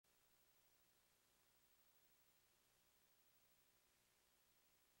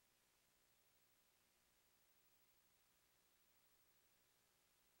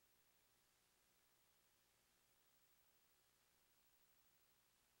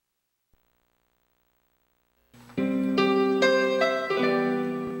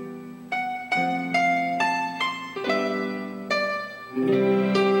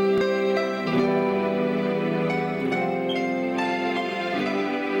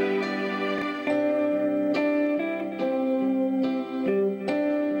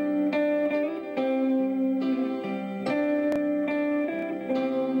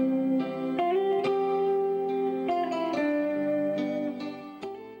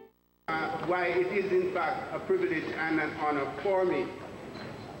why it is in fact a privilege and an honor for me.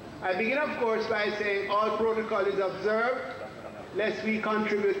 I begin, of course, by saying all protocol is observed, lest we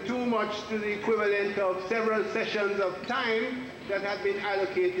contribute too much to the equivalent of several sessions of time that have been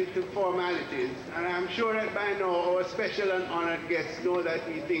allocated to formalities. And I'm sure that by now our special and honored guests know that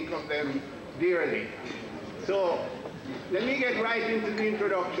we think of them dearly. So let me get right into the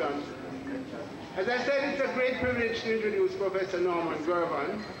introduction. As I said, it's a great privilege to introduce Professor Norman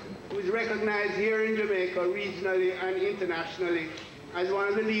Girvan, who is recognized here in Jamaica regionally and internationally as one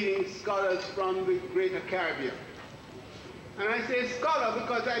of the leading scholars from the Greater Caribbean. And I say scholar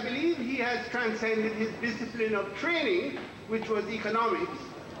because I believe he has transcended his discipline of training, which was economics,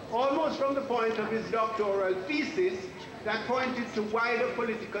 almost from the point of his doctoral thesis that pointed to wider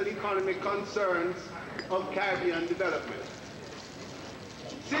political economic concerns of Caribbean development.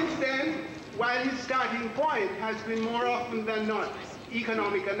 Since then, while his starting point has been more often than not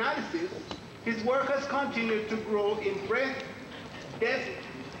economic analysis, his work has continued to grow in breadth, depth,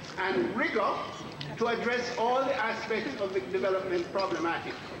 and rigor to address all the aspects of the development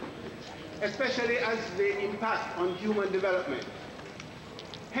problematic, especially as they impact on human development.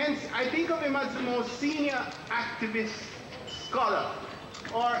 Hence, I think of him as the most senior activist scholar,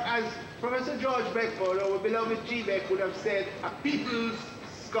 or as Professor George Beckford, our beloved G. Beck, would have said, a people's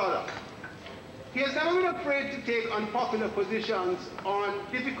scholar. He has never been afraid to take unpopular positions on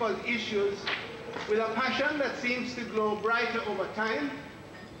difficult issues with a passion that seems to glow brighter over time,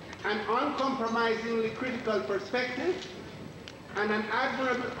 an uncompromisingly critical perspective, and an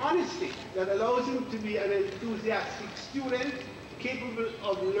admirable honesty that allows him to be an enthusiastic student capable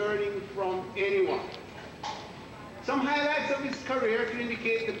of learning from anyone. Some highlights of his career to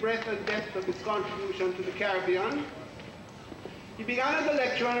indicate the breadth and depth of his contribution to the Caribbean. He began as a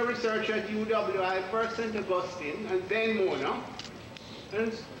lecturer and a researcher at UWI, first St. Augustine and then Mona,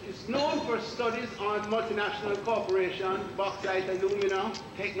 and is known for studies on multinational corporations, bauxite, alumina,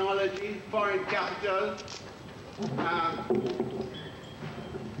 technology, foreign capital,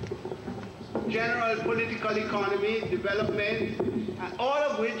 general political economy, development, all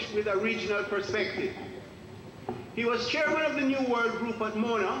of which with a regional perspective. He was chairman of the New World Group at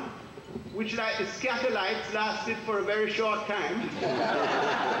Mona, which, like the Scatterlights, lasted for a very short time,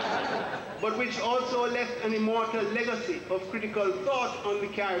 but which also left an immortal legacy of critical thought on the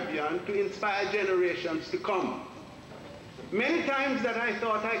Caribbean to inspire generations to come. Many times that I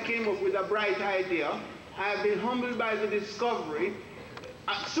thought I came up with a bright idea, I have been humbled by the discovery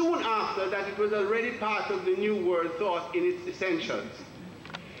soon after that it was already part of the New World thought in its essentials.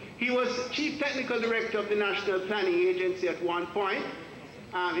 He was Chief Technical Director of the National Planning Agency at one point,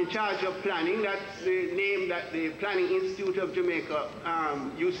 in charge of planning. That's the name that the Planning Institute of Jamaica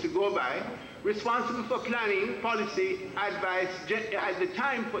used to go by, responsible for planning, policy, advice, at the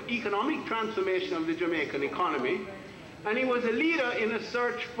time for economic transformation of the Jamaican economy. And he was a leader in a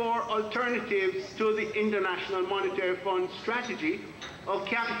search for alternatives to the International Monetary Fund strategy of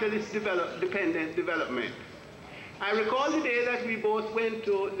capitalist-dependent development. I recall the day that we both went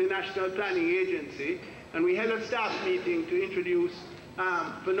to the National Planning Agency and we held a staff meeting to introduce,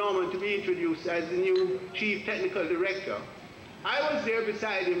 for Norman to be introduced as the new Chief Technical Director. I was there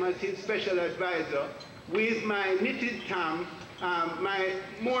beside him as his special advisor with my knitted tam, my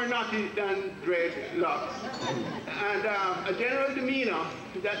more knotty than dreadlocks, and a general demeanor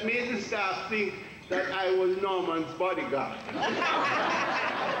that made the staff think that I was Norman's bodyguard.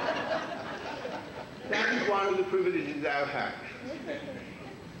 That is one of the privileges I've had.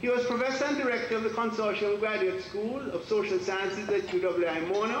 He was professor and director of the Consortium Graduate School of Social Sciences at UWI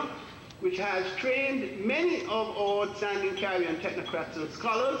Mona, which has trained many of our outstanding Caribbean technocrats and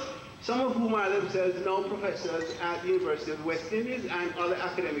scholars, some of whom are themselves now professors at the University of the West Indies and other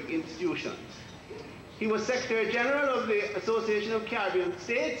academic institutions. He was Secretary General of the Association of Caribbean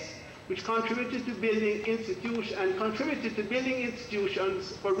States, which contributed to building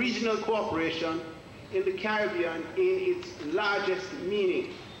institutions for regional cooperation in the Caribbean in its largest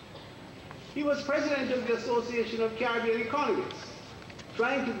meaning. He was president of the Association of Caribbean Economists,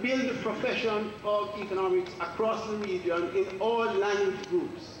 trying to build the profession of economics across the region in all language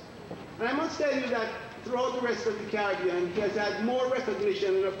groups. And I must tell you that throughout the rest of the Caribbean, he has had more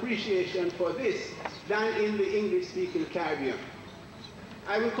recognition and appreciation for this than in the English-speaking Caribbean.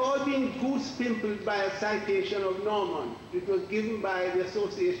 I recall being goose-pimpled by a citation of Norman. It was given by the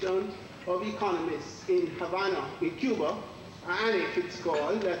Association of Economists in Havana, in Cuba, ANIC it's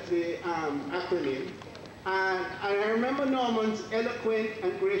called, that's the acronym. And I remember Norman's eloquent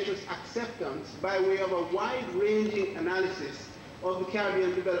and gracious acceptance by way of a wide-ranging analysis of the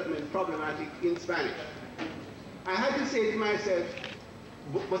Caribbean development problematic in Spanish. I had to say to myself,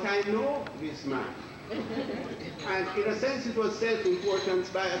 But I know this man. And in a sense, it was self-importance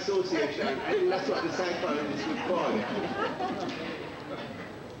by association. I think that's what the psychologists would call it.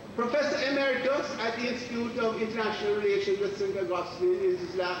 Professor Emeritus at the Institute of International Relations at St. Augustine is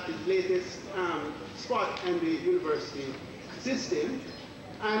his latest spot in the university system.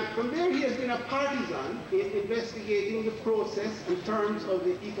 And from there, he has been a partisan in investigating the process in terms of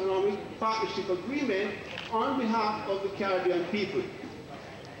the Economic Partnership Agreement on behalf of the Caribbean people.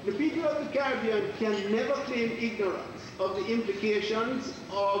 The people of the Caribbean can never claim ignorance of the implications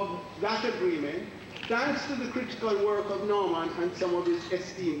of that agreement, thanks to the critical work of Norman and some of his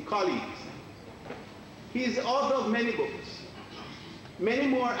esteemed colleagues. He is the author of many books, many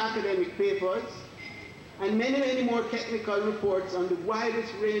more academic papers, and many, many more technical reports on the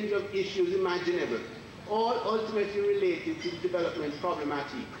widest range of issues imaginable, all ultimately related to the development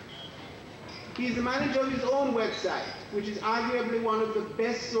problematic. He is the manager of his own website, which is arguably one of the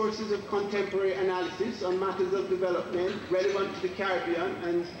best sources of contemporary analysis on matters of development relevant to the Caribbean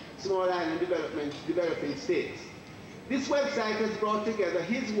and small island developing states. This website has brought together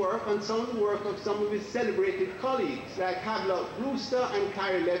his work and some of the work of some of his celebrated colleagues like Havelock Brewster and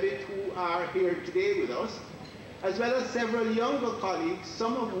Carrie Levitt, who are here today with us, as well as several younger colleagues,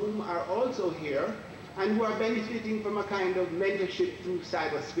 some of whom are also here, and who are benefiting from a kind of mentorship through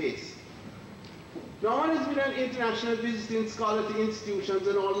cyberspace. Norman has been an international visiting scholar to institutions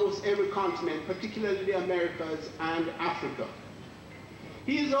on almost every continent, particularly the Americas and Africa.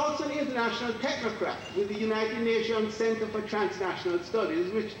 He is also an international technocrat with the United Nations Center for Transnational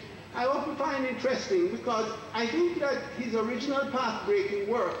Studies, which I often find interesting because I think that his original path-breaking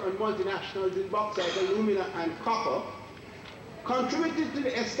work on multinationals in bauxite, alumina, and copper contributed to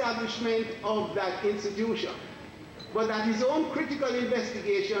the establishment of that institution, but that his own critical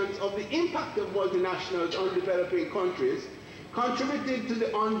investigations of the impact of multinationals on developing countries contributed to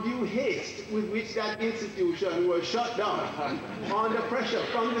the undue haste with which that institution was shut down under pressure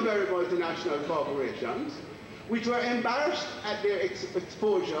from the very multinational corporations, which were embarrassed at their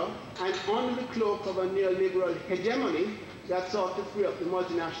exposure and under the cloak of a neoliberal hegemony that sought to free up the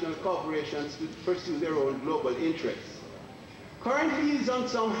multinational corporations to pursue their own global interests. Currently, he is on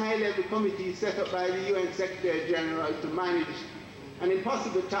some high-level committee set up by the UN Secretary General to manage an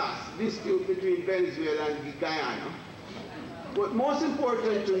impossible task, dispute between Venezuela and Guyana. But most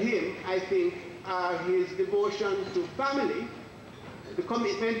important to him, I think, are his devotion to family, the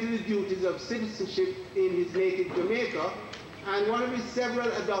commitment to the duties of citizenship in his native Jamaica, and one of his several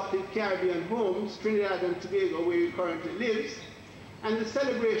adopted Caribbean homes, Trinidad and Tobago, where he currently lives, and the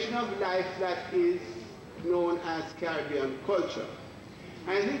celebration of life that is known as Caribbean culture.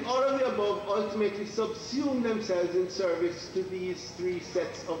 And I think all of the above ultimately subsume themselves in service to these three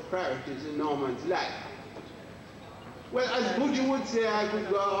sets of priorities in Norman's life. Well, as Buju would say, I could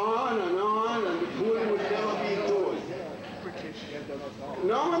go on, and the fool would never be told.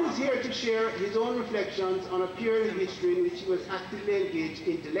 Norman is here to share his own reflections on a period of history in which he was actively engaged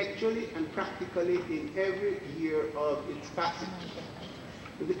intellectually and practically in every year of its passage.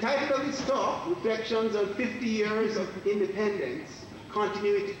 The title of his talk, Reflections on 50 Years of Independence,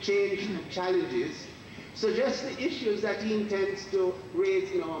 Continuity, Change, and Challenges, suggests the issues that he intends to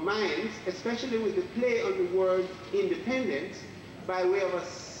raise in our minds, especially with the play on the word independence by way of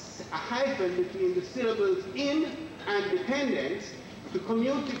a hyphen between the syllables in and dependence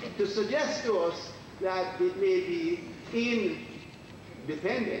to suggest to us that it may be in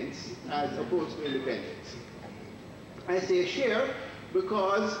dependence as opposed to independence. I say share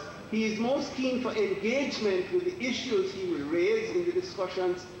because he is most keen for engagement with the issues he will raise in the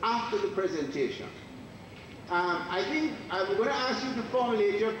discussions after the presentation. I think I'm going to ask you to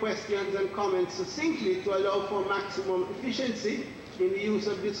formulate your questions and comments succinctly to allow for maximum efficiency in the use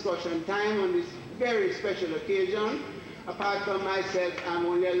of discussion time on this very special occasion. Apart from myself, I'm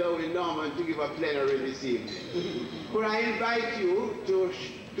only allowing Norman to give a plenary this evening. Could I invite you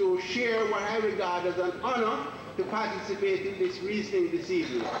to share what I regard as an honor to participate in this reasoning this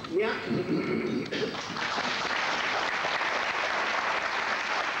evening? Yeah?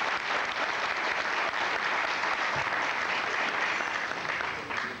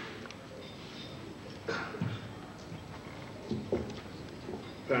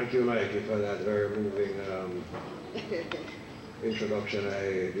 Thank you, Mikey, for that very moving introduction. I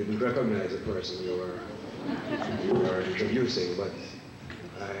didn't recognize the person you were introducing, but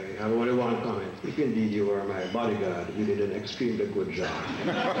I have only one comment. If indeed you were my bodyguard, you did an extremely good job,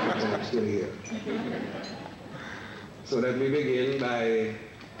 because I'm still here. So let me begin by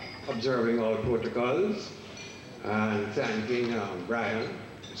observing all protocols and thanking Brian,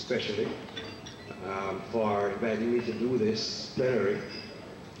 especially, for inviting me to do this plenary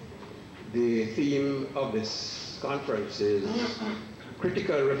theme of this conference is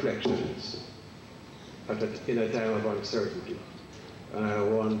critical reflections in a time of uncertainty. And I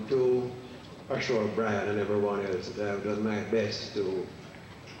want to assure Brian and everyone else that I've done my best to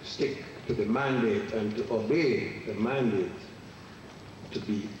stick to the mandate and to obey the mandate to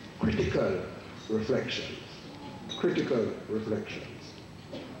be critical reflections. Critical reflections.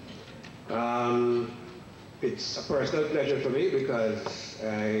 It's a personal pleasure for me because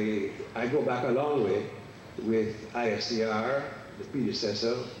I go back a long way with ISCR, the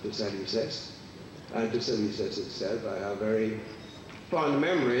predecessor to SALISES, and to SALISES itself. I have very fond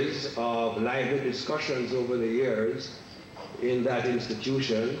memories of lively discussions over the years in that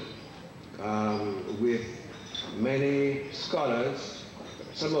institution with many scholars,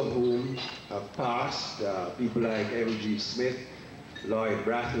 some of whom have passed, people like M.G. Smith, Lloyd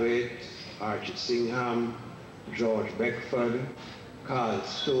Brathwaite, Archie Singham, George Beckford, Carl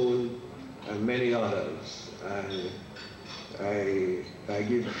Stone, and many others. And I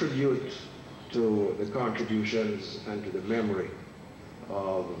give tribute to the contributions and to the memory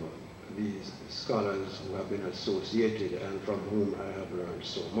of these scholars who have been associated and from whom I have learned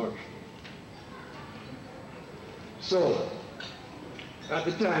so much. So, at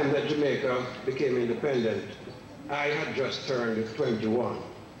the time that Jamaica became independent, I had just turned 21,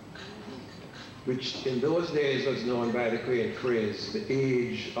 which in those days was known by the quaint phrase, the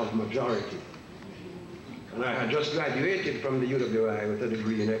age of majority. And I had just graduated from the UWI with a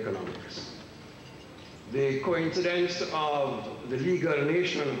degree in economics. The coincidence of the legal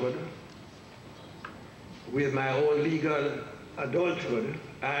nationhood with my own legal adulthood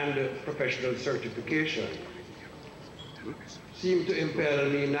and professional certification seemed to impel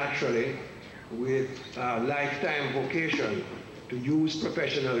me naturally with a lifetime vocation to use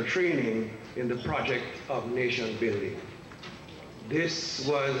professional training in the project of nation building. This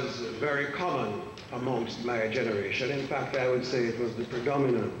was very common amongst my generation. In fact, I would say it was the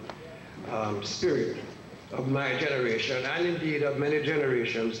predominant spirit of my generation, and indeed of many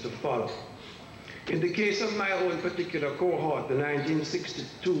generations to follow. In the case of my own particular cohort, the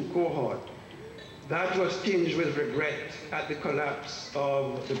 1962 cohort, that was tinged with regret at the collapse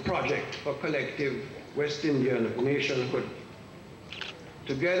of the project for collective West Indian nationhood.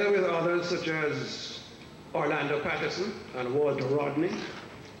 Together with others such as Orlando Patterson and Walter Rodney,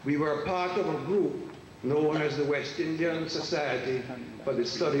 we were part of a group known as the West Indian Society for the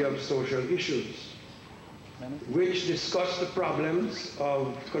Study of Social Issues, which discussed the problems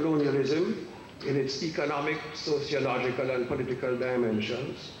of colonialism in its economic, sociological, and political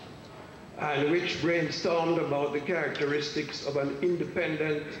dimensions, and which brainstormed about the characteristics of an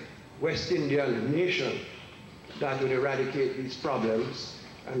independent West Indian nation that would eradicate these problems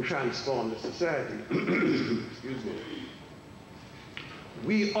and transform the society. Excuse me.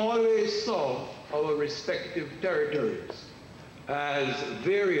 We always saw our respective territories as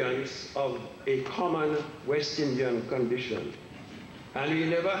variants of a common West Indian condition. And we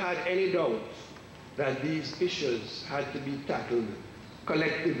never had any doubt that these issues had to be tackled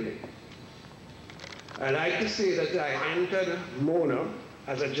collectively. I like to say that I entered Mona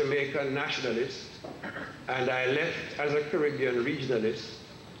as a Jamaican nationalist, and I left as a Caribbean regionalist,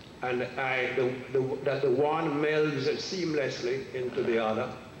 and that the one melds seamlessly into the other,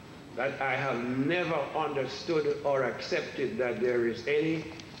 that I have never understood or accepted that there is any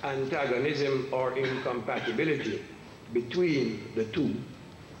antagonism or incompatibility between the two,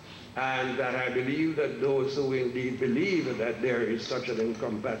 and that I believe that those who indeed believe that there is such an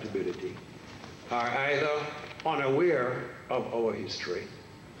incompatibility are either unaware of our history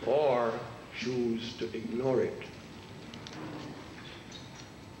or choose to ignore it.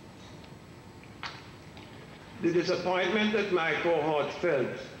 The disappointment that my cohort felt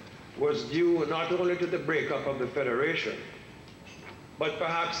was due not only to the breakup of the Federation, but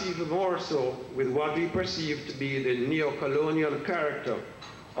perhaps even more so with what we perceived to be the neo-colonial character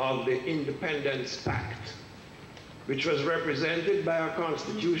of the Independence Pact, which was represented by a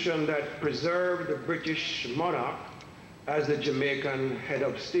constitution that preserved the British monarch as the Jamaican head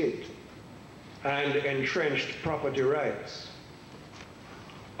of state and entrenched property rights.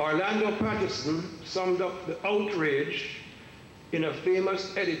 Orlando Patterson summed up the outrage in a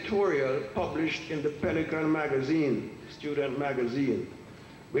famous editorial published in the Pelican magazine, student magazine,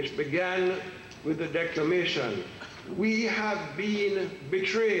 which began with the declamation, "We have been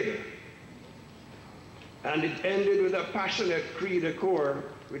betrayed." And it ended with a passionate cri de coeur,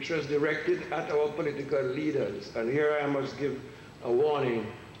 which was directed at our political leaders. And here I must give a warning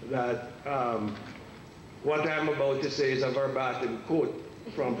that what I'm about to say is a verbatim quote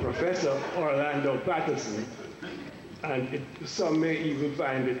from Professor Orlando Patterson. and some may even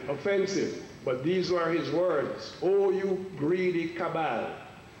find it offensive. But these were his words. "Oh, you greedy cabal,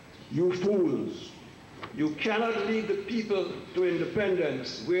 you fools, you cannot lead the people to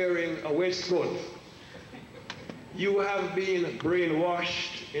independence wearing a waistcoat. You have been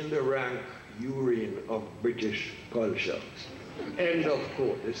brainwashed in the rank urine of British culture." End of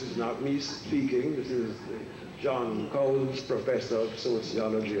quote. This is not me speaking. This is John Cowles, professor of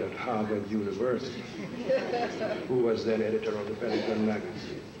sociology at Harvard University, who was then editor of the Pelican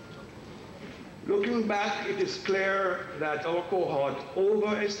magazine. Looking back, it is clear that our cohort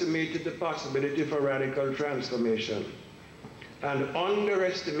overestimated the possibility for radical transformation and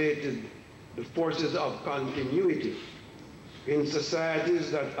underestimated the forces of continuity in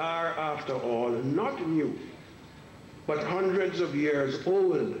societies that are, after all, not new, but hundreds of years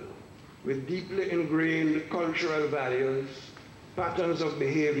old, with deeply ingrained cultural values, patterns of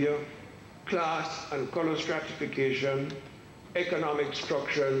behavior, class and color stratification, economic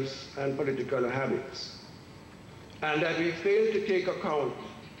structures, and political habits. And that we fail to take account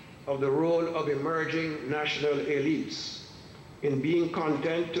of the role of emerging national elites in being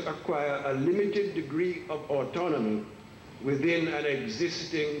content to acquire a limited degree of autonomy within an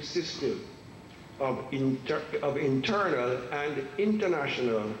existing system of internal and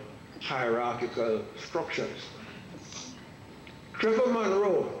international hierarchical structures. Trevor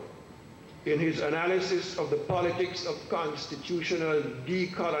Monroe, in his analysis of the politics of constitutional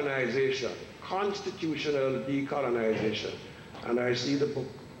decolonization, and I see the book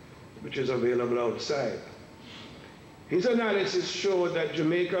which is available outside. His analysis showed that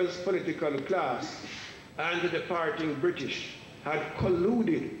Jamaica's political class and the departing British had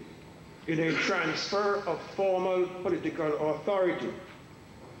colluded in a transfer of formal political authority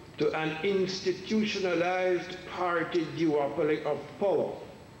to an institutionalized party duopoly of power,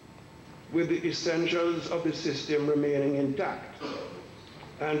 with the essentials of the system remaining intact,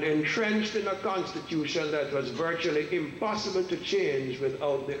 and entrenched in a constitution that was virtually impossible to change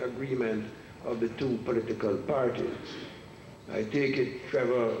without the agreement of the two political parties. I take it,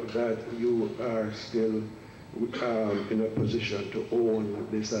 Trevor, that you are still in a position to own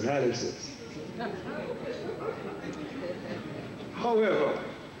this analysis. However,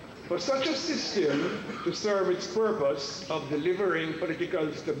 for such a system to serve its purpose of delivering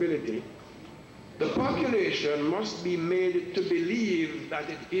political stability, the population must be made to believe that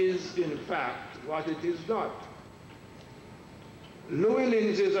it is, in fact, what it is not. Louis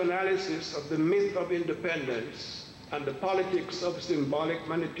Lindsay's analysis of the myth of independence and the politics of symbolic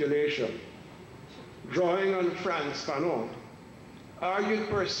manipulation, drawing on Frantz Fanon, argued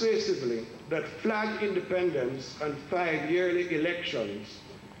persuasively that flag independence and 5-yearly elections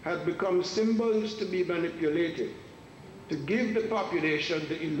had become symbols to be manipulated, to give the population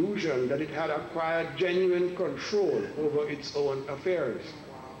the illusion that it had acquired genuine control over its own affairs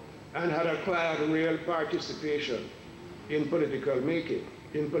and had acquired real participation in political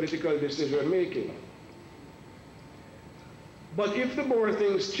decision making. But if the more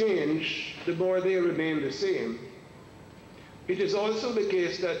things change, the more they remain the same, it is also the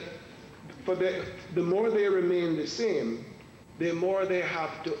case that the more they remain the same, the more they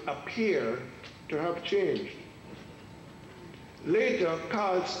have to appear to have changed. Later,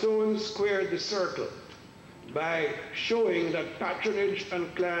 Carl Stone squared the circle by showing that patronage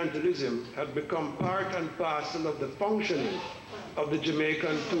and clientelism had become part and parcel of the functioning of the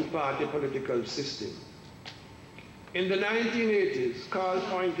Jamaican two-party political system. In the 1980s, Carl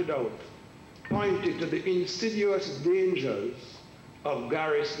pointed to the insidious dangers of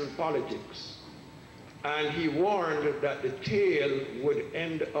garrison politics, and he warned that the tail would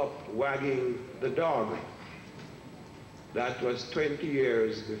end up wagging the dog. That was 20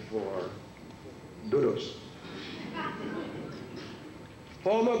 years before Dudos.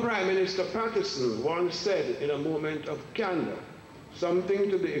 Former Prime Minister Patterson once said in a moment of candor something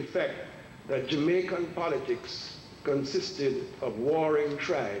to the effect that Jamaican politics consisted of warring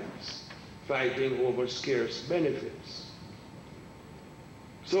tribes fighting over scarce benefits.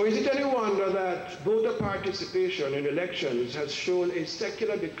 So is it any wonder that voter participation in elections has shown a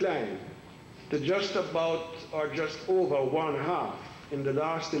secular decline to just about or just over 1/2 in the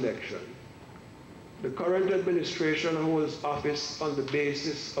last election? The current administration holds office on the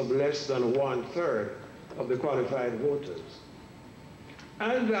basis of less than 1/3 of the qualified voters.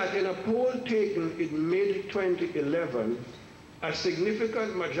 And that in a poll taken in mid-2011, a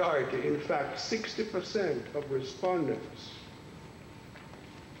significant majority, in fact 60% of respondents,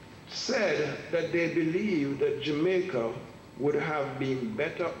 said that they believed that Jamaica would have been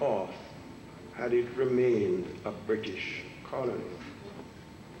better off had it remained a British colony.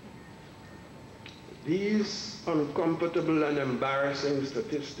 These uncomfortable and embarrassing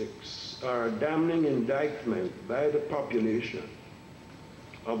statistics are a damning indictment by the population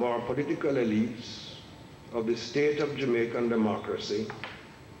of our political elites, of the state of Jamaican democracy,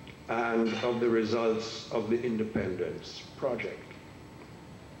 and of the results of the independence project.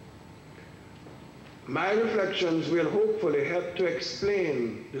 My reflections will hopefully help to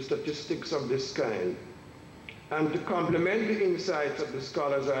explain the statistics of this kind and to complement the insights of the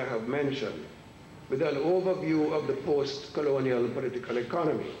scholars I have mentioned with an overview of the post-colonial political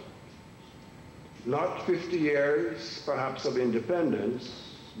economy. Not 50 years, perhaps, of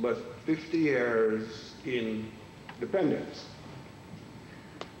independence, but 50 years in dependence.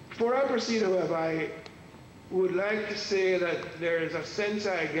 Before I proceed, however, I would like to say that there is a sense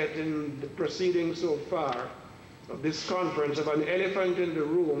I get in the proceedings so far of this conference of an elephant in the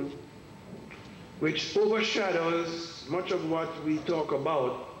room which overshadows much of what we talk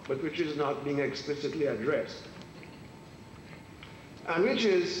about, but which is not being explicitly addressed. And which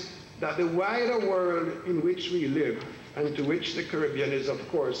is that the wider world in which we live, and to which the Caribbean is, of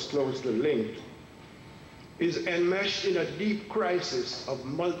course, closely linked, is enmeshed in a deep crisis of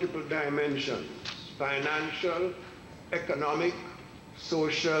multiple dimensions: financial, economic,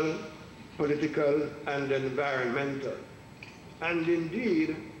 social, political, and environmental. And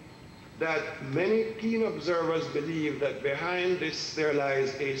indeed, that many keen observers believe that behind this there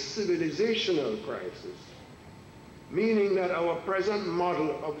lies a civilizational crisis, meaning that our present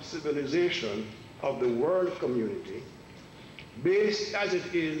model of civilization of the world community, based as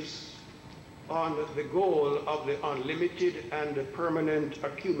it is on the goal of the unlimited and permanent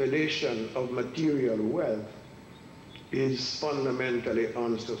accumulation of material wealth, is fundamentally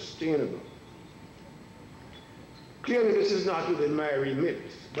unsustainable. Clearly, this is not within my remit,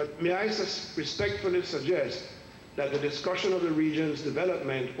 but may I respectfully suggest that the discussion of the region's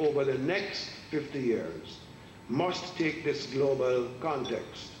development over the next 50 years must take this global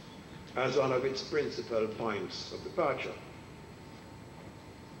context as one of its principal points of departure.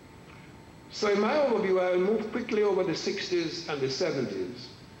 So in my overview, I will move quickly over the 60s and the 70s,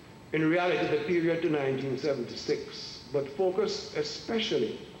 in reality the period to 1976, but focus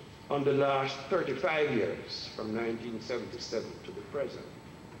especially on the last 35 years, from 1977 to the present.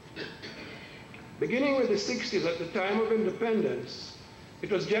 Beginning with the 60s, at the time of independence, it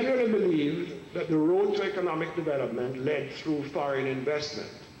was generally believed that the road to economic development led through foreign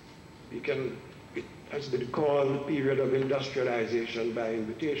investment. It has been called the period of industrialization by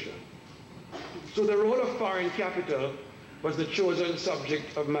invitation. So the role of foreign capital was the chosen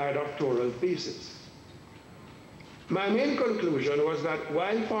subject of my doctoral thesis. My main conclusion was that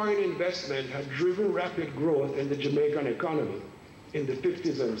while foreign investment had driven rapid growth in the Jamaican economy in the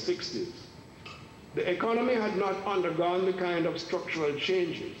 50s and 60s, the economy had not undergone the kind of structural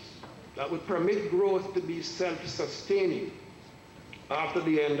changes that would permit growth to be self-sustaining after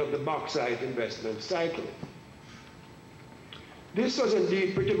the end of the bauxite investment cycle. This was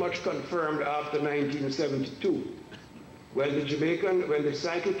indeed pretty much confirmed after 1972, when the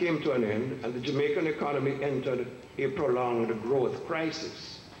cycle came to an end and the Jamaican economy entered a prolonged growth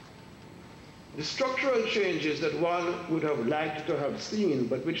crisis. The structural changes that one would have liked to have seen,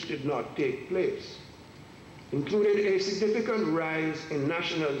 but which did not take place, included a significant rise in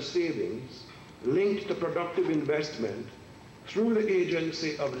national savings linked to productive investment through the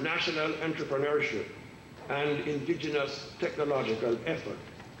agency of national entrepreneurship and indigenous technological effort,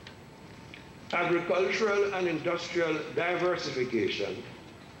 agricultural and industrial diversification,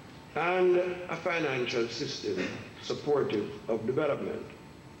 and a financial system supportive of development.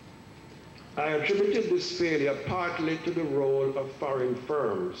 I attributed this failure partly to the role of foreign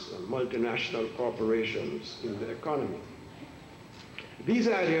firms and multinational corporations in the economy. These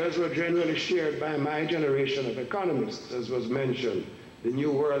ideas were generally shared by my generation of economists, as was mentioned, the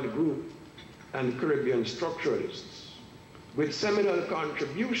New World Group and Caribbean structuralists, with seminal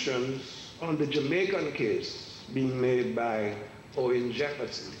contributions on the Jamaican case being made by Owen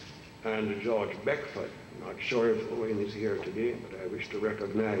Jefferson and George Beckford. I'm not sure if Owen is here today, but I wish to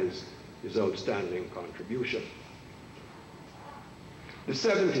recognize his outstanding contribution. The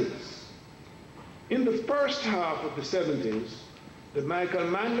 70s. In the first half of the 70s, the Michael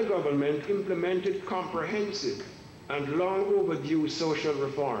Manley government implemented comprehensive and long overdue social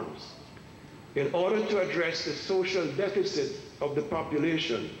reforms in order to address the social deficit of the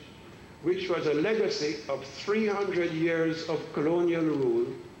population, which was a legacy of 300 years of colonial rule,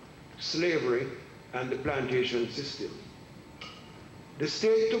 slavery, and the plantation system. The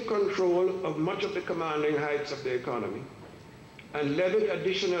state took control of much of the commanding heights of the economy and levied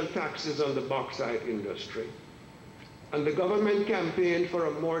additional taxes on the bauxite industry, and the government campaigned for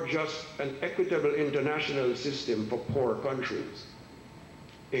a more just and equitable international system for poor countries,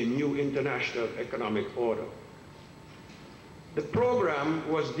 a new international economic order. The program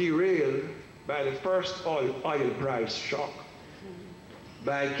was derailed by the first oil price shock,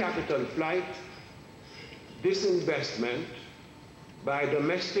 by capital flight, disinvestment, by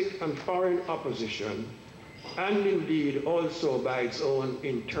domestic and foreign opposition, and indeed also by its own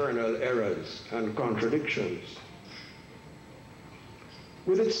internal errors and contradictions.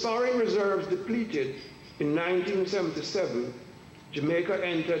 With its foreign reserves depleted in 1977, Jamaica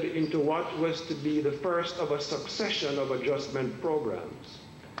entered into what was to be the first of a succession of adjustment programs,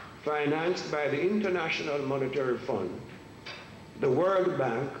 financed by the International Monetary Fund, the World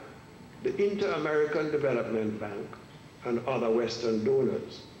Bank, the Inter-American Development Bank, and other Western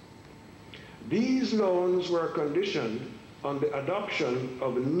donors. These loans were conditioned on the adoption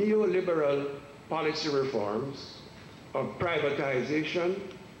of neoliberal policy reforms of privatization,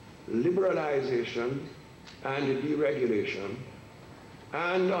 liberalization, and deregulation,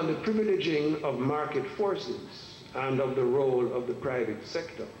 and on the privileging of market forces and of the role of the private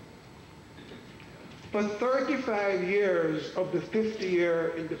sector. For 35 years of the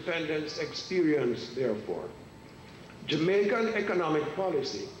 50-year independence experience, therefore, Jamaican economic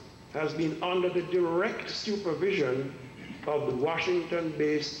policy has been under the direct supervision of the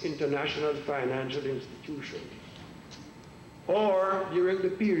Washington-based international financial institutions, or during the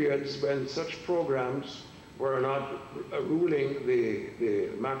periods when such programs were not ruling the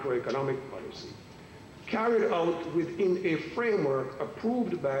macroeconomic policy, carried out within a framework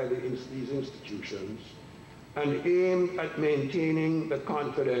approved by these institutions and aimed at maintaining the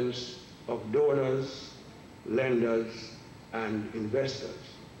confidence of donors, lenders, and investors.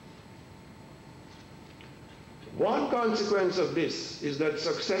 One consequence of this is that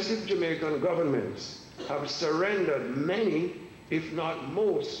successive Jamaican governments have surrendered many, if not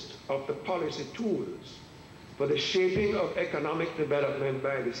most, of the policy tools for the shaping of economic development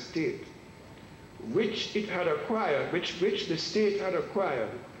by the state, which the state had acquired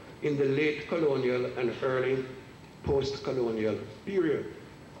in the late colonial and early post-colonial period.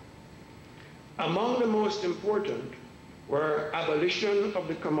 Among the most important were abolition of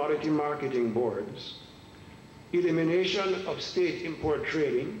the commodity marketing boards, elimination of state import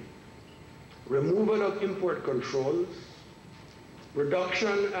trading, removal of import controls,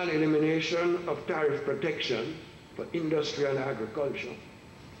 reduction and elimination of tariff protection for industry and agriculture,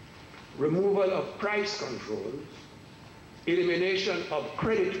 removal of price controls, elimination of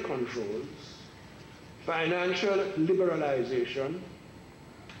credit controls, financial liberalization,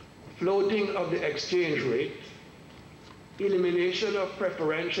 floating of the exchange rate, elimination of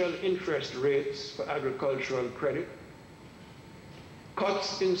preferential interest rates for agricultural credit,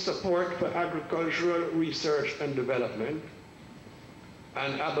 cuts in support for agricultural research and development,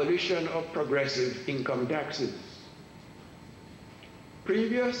 and abolition of progressive income taxes.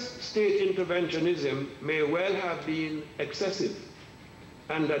 Previous state interventionism may well have been excessive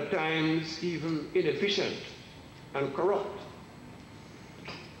and at times even inefficient and corrupt.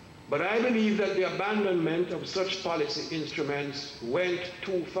 But I believe that the abandonment of such policy instruments went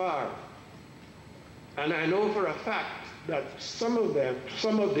too far. And I know for a fact that some of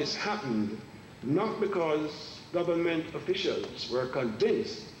this happened not because government officials were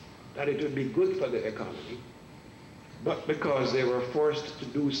convinced that it would be good for the economy, but because they were forced to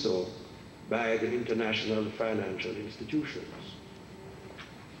do so by the international financial institutions.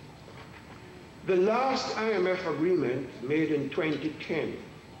 The last IMF agreement, made in 2010,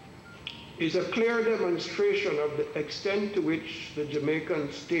 is a clear demonstration of the extent to which the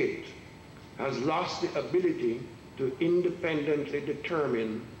Jamaican state has lost the ability to independently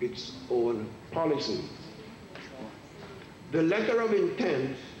determine its own policies. The letter of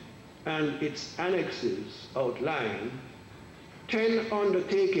intent and its annexes outline 10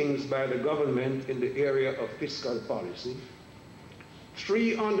 undertakings by the government in the area of fiscal policy,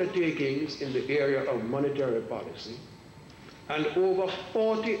 3 undertakings in the area of monetary policy, and over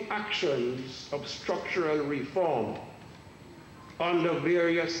 40 actions of structural reform under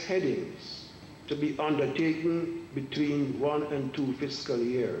various headings to be undertaken between 1 and 2 fiscal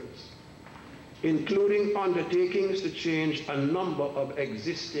years, including undertakings to change a number of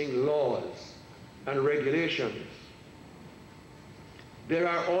existing laws and regulations. There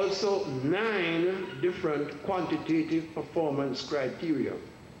are also 9 different quantitative performance criteria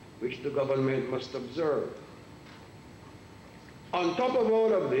which the government must observe. On top of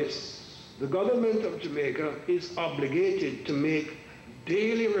all of this, the government of Jamaica is obligated to make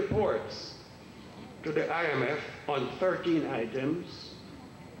daily reports to the IMF on 13 items,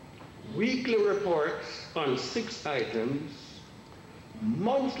 weekly reports on 6 items,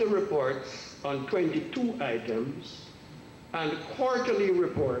 monthly reports on 22 items, and quarterly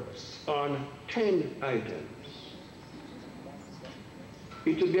reports on 10 items.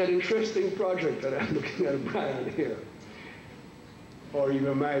 It would be an interesting project that I'm looking at Brian here, or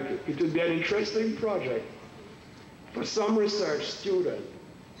even Michael. It would be an interesting project for some research student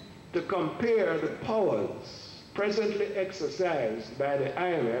to compare the powers presently exercised by the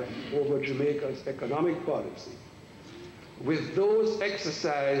IMF over Jamaica's economic policy with those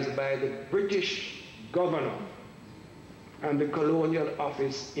exercised by the British governor and the colonial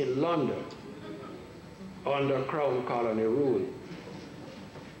office in London under Crown Colony rule.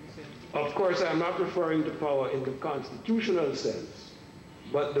 Of course, I'm not referring to power in the constitutional sense,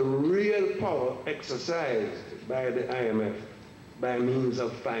 but the real power exercised by the IMF by means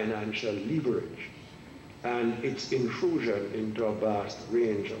of financial leverage and its intrusion into a vast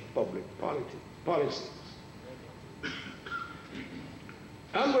range of public policies.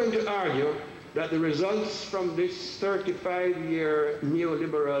 I'm going to argue that the results from this 35-year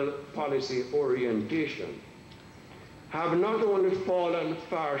neoliberal policy orientation have not only fallen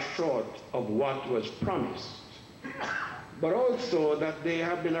far short of what was promised, but also that they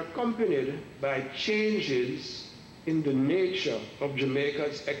have been accompanied by changes in the nature of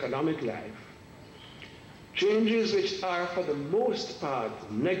Jamaica's economic life, changes which are for the most part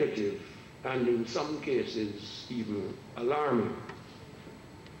negative and in some cases even alarming.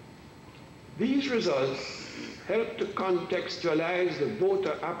 These results help to contextualize the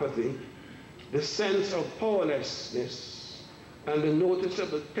voter apathy, the sense of powerlessness, and the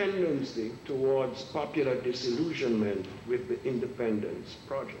noticeable tendency towards popular disillusionment with the independence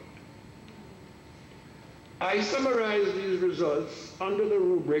project. I summarize these results under the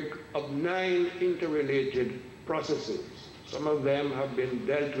rubric of 9 interrelated processes. Some of them have been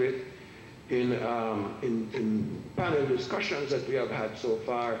dealt with in panel discussions that we have had so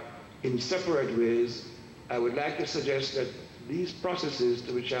far in separate ways. I would like to suggest that these processes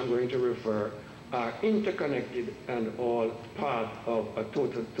to which I'm going to refer are interconnected and all part of a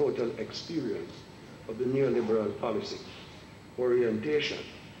total experience of the neoliberal policy orientation.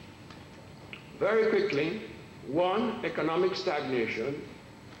 Very quickly, 1, economic stagnation.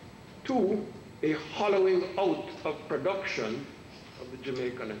 2, a hollowing out of production of the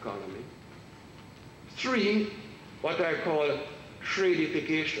Jamaican economy. 3, what I call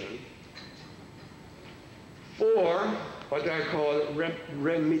tradification. 4, what I call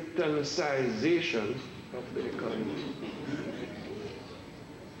remittanceization of the economy.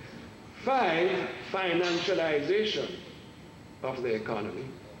 5, financialization of the economy.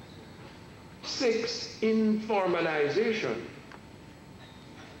 6, informalization.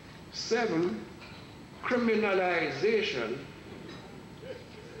 7, criminalization.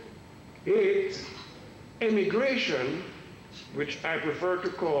 8, emigration, which I prefer to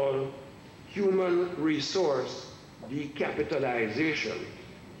call human resource decapitalization.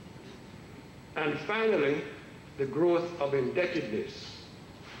 And finally, the growth of indebtedness,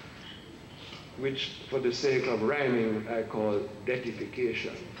 which for the sake of rhyming I call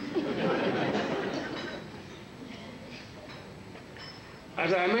debtification.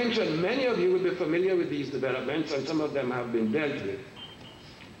 As I mentioned, many of you will be familiar with these developments, and some of them have been dealt with.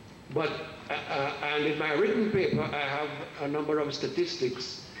 But, and in my written paper, I have a number of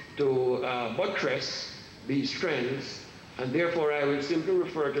statistics to buttress these trends, and therefore I will simply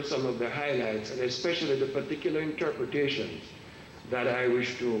refer to some of the highlights, and especially the particular interpretations that I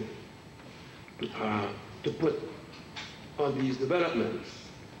wish to put on these developments.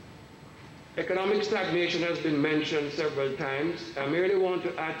 Economic stagnation has been mentioned several times. I merely want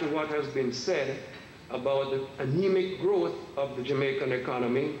to add to what has been said about the anemic growth of the Jamaican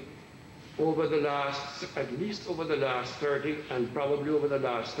economy over the last, at least over the last 30 and probably over the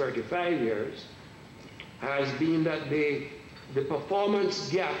last 35 years, has been that the performance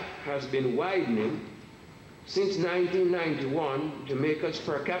gap has been widening. Since 1991, Jamaica's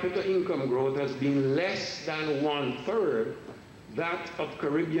per capita income growth has been less than 1/3 that of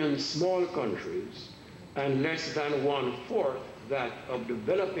Caribbean small countries and less than 1/4 that of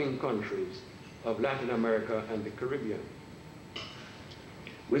developing countries of Latin America and the Caribbean.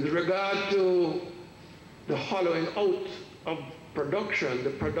 With regard to the hollowing out of production, the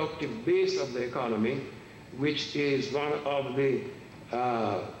productive base of the economy, which is one of the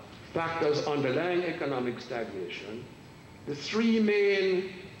factors underlying economic stagnation, the 3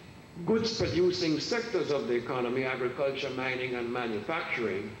 main goods-producing sectors of the economy, agriculture, mining, and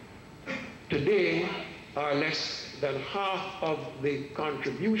manufacturing, today are less than half of the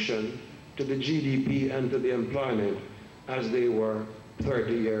contribution to the GDP and to the employment as they were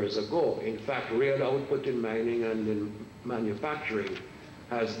 30 years ago. In fact, real output in mining and in manufacturing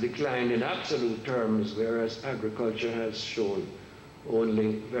has declined in absolute terms, whereas agriculture has shown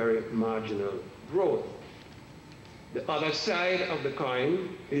only very marginal growth. The other side of the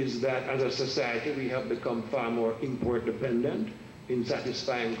coin is that as a society we have become far more import dependent in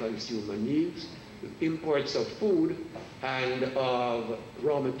satisfying consumer needs, with imports of food and of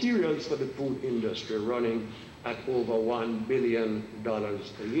raw materials for the food industry running at over $1 billion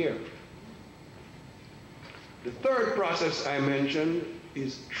a year. The third process I mentioned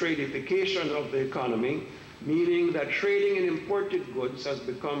is tradification of the economy, meaning that trading in imported goods has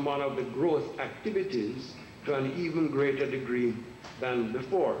become one of the growth activities to an even greater degree than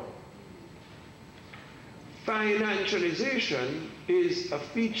before. Financialization is a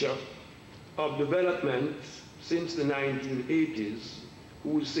feature of developments since the 1980s,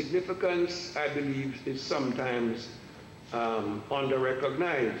 whose significance, I believe, is sometimes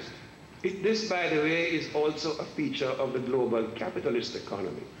under-recognized. This, by the way, is also a feature of the global capitalist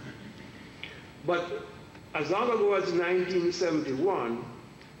economy. But as long ago as 1971,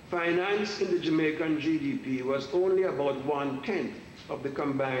 finance in the Jamaican GDP was only about 1/10 of the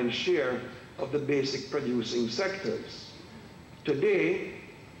combined share of the basic producing sectors. Today,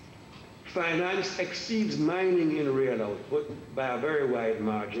 finance exceeds mining in real output by a very wide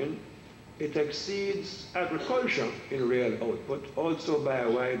margin. It exceeds agriculture in real output also by a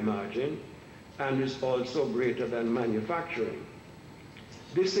wide margin, and is also greater than manufacturing.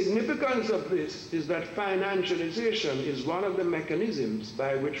 The significance of this is that financialization is one of the mechanisms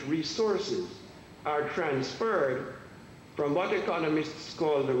by which resources are transferred from what economists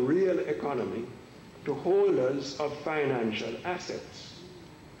call the real economy to holders of financial assets.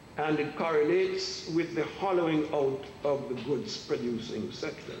 And it correlates with the hollowing out of the goods producing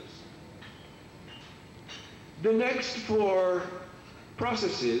sectors. The next four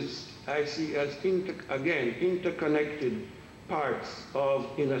processes I see as, interconnected parts of,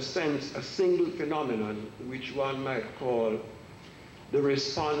 in a sense, a single phenomenon, which one might call the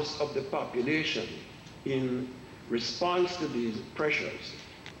response of the population in response to these pressures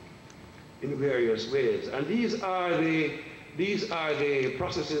in various ways. And these are the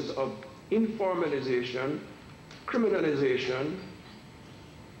processes of informalization, criminalization,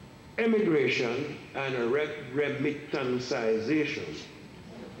 emigration, and remittanceization.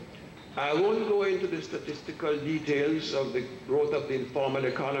 I won't go into the statistical details of the growth of the informal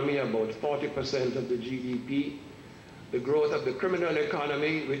economy, about 40% of the GDP, the growth of the criminal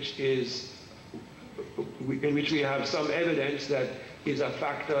economy, in which we have some evidence that is a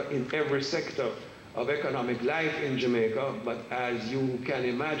factor in every sector of economic life in Jamaica, but as you can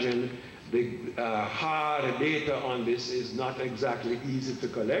imagine, the hard data on this is not exactly easy to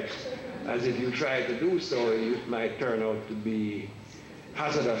collect, as if you try to do so, it might turn out to be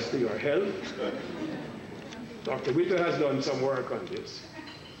hazardous to your health. Dr. Witter has done some work on this.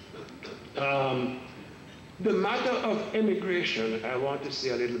 The matter of immigration, I want to say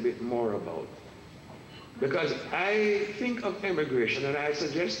a little bit more about. Because I think of immigration, and I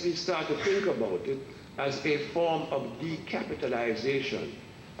suggest we start to think about it as a form of decapitalization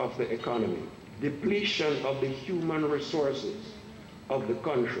of the economy, depletion of the human resources of the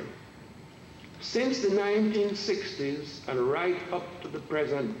country. Since the 1960s and right up to the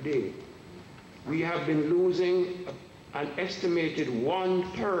present day, we have been losing an estimated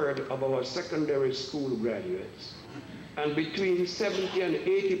 1/3 of our secondary school graduates, and between 70 and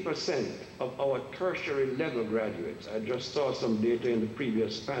 80% of our tertiary level graduates. I just saw some data in the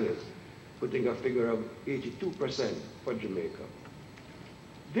previous panel, putting a figure of 82% for Jamaica.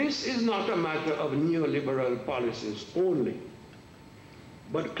 This is not a matter of neoliberal policies only,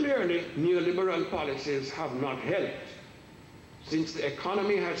 but clearly neoliberal policies have not helped. Since the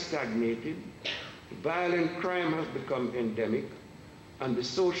economy has stagnated, violent crime has become endemic, and the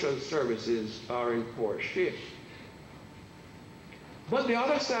social services are in poor shape. But the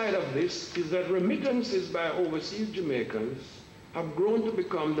other side of this is that remittances by overseas Jamaicans have grown to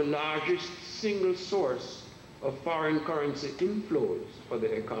become the largest single source of foreign currency inflows for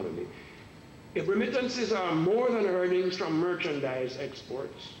the economy. If remittances are more than earnings from merchandise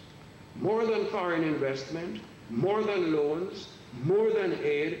exports, more than foreign investment, more than loans, more than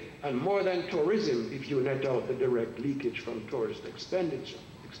aid, and more than tourism if you net out the direct leakage from tourist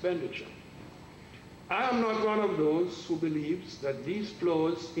expenditure. I am not one of those who believes that these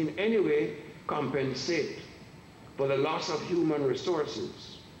flows in any way compensate for the loss of human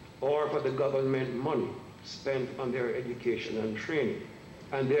resources or for the government money spent on their education and training.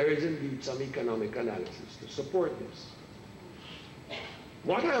 And there is indeed some economic analysis to support this.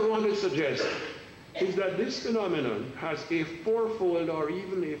 What I want to suggest is that this phenomenon has a fourfold or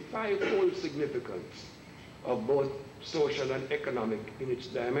even a fivefold significance of both social and economic in its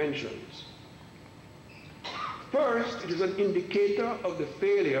dimensions. First, it is an indicator of the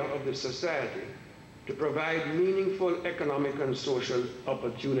failure of the society to provide meaningful economic and social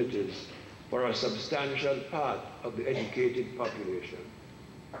opportunities for a substantial part of the educated population.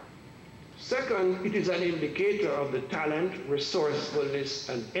 Second, it is an indicator of the talent, resourcefulness,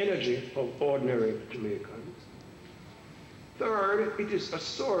 and energy of ordinary Jamaicans. Third, it is a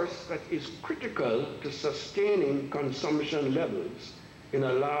source that is critical to sustaining consumption levels in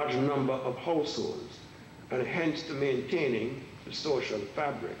a large number of households, and hence to maintaining the social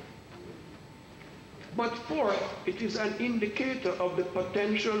fabric. But fourth, it is an indicator of the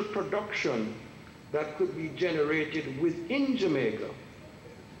potential production that could be generated within Jamaica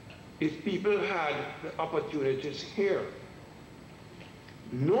if people had the opportunities here.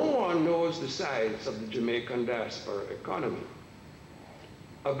 No one knows the size of the Jamaican diaspora economy.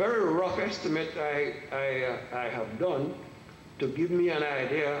 A very rough estimate I have done to give me an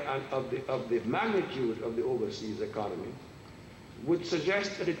idea of the magnitude of the overseas economy would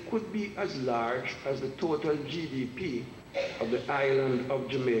suggest that it could be as large as the total GDP of the island of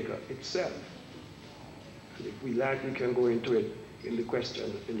Jamaica itself. And if we like, we can go into it in the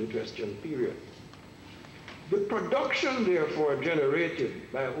question period. The production, therefore,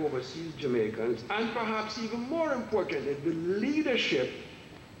 generated by overseas Jamaicans, and perhaps even more importantly, the leadership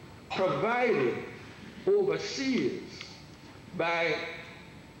provided overseas by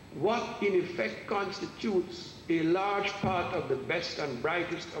what in effect constitutes a large part of the best and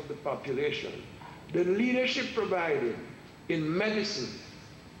brightest of the population. The leadership provided in medicine,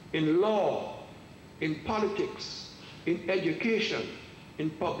 in law, in politics, in education, in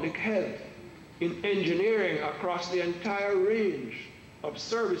public health, in engineering across the entire range of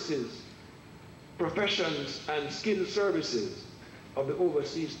services, professions, and skilled services of the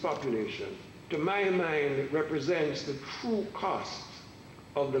overseas population, to my mind, it represents the true cost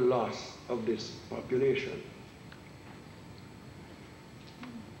of the loss of this population.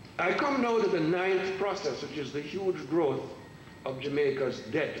 I come now to the ninth process, which is the huge growth of Jamaica's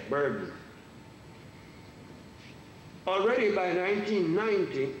debt burden. Already by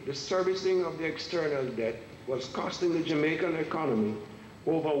 1990, the servicing of the external debt was costing the Jamaican economy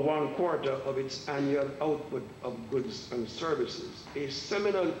over 1/4 of its annual output of goods and services. A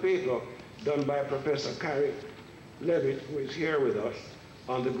seminal paper done by Professor Carrie Levitt, who is here with us,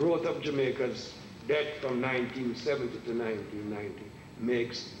 on the growth of Jamaica's debt from 1970 to 1990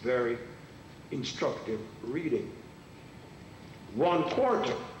 makes very instructive reading.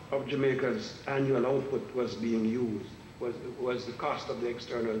 1/4 of Jamaica's annual output was being used, was the cost of the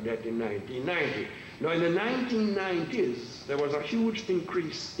external debt in 1990. Now in the 1990s, there was a huge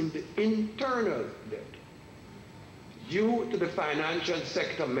increase in the internal debt due to the financial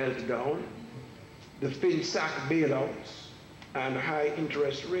sector meltdown, the FinSAC bailouts, and high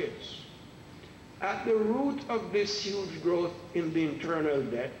interest rates. At the root of this huge growth in the internal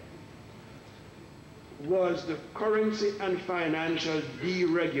debt was the currency and financial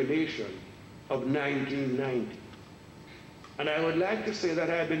deregulation of 1990. And I would like to say that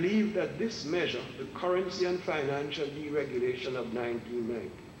I believe that this measure, the currency and financial deregulation of 1990,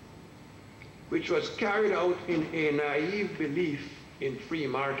 which was carried out in a naive belief in free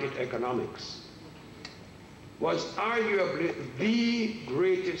market economics, was arguably the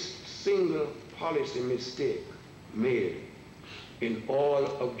greatest single policy mistake made in all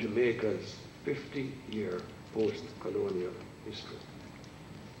of Jamaica's 50-year post-colonial history.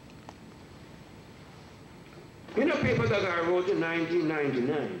 In a paper that I wrote in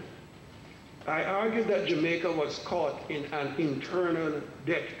 1999, I argued that Jamaica was caught in an internal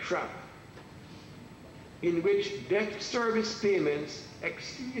debt trap in which debt service payments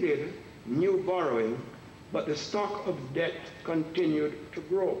exceeded new borrowing, but the stock of debt continued to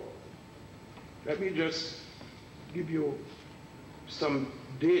grow. Let me just give you some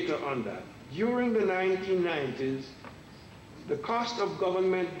data on that. During the 1990s, the cost of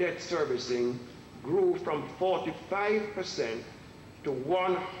government debt servicing grew from 45% to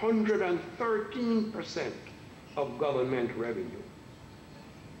 113% of government revenue,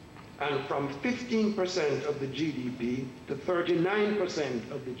 and from 15% of the GDP to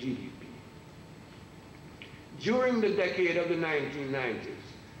 39% of the GDP. During the decade of the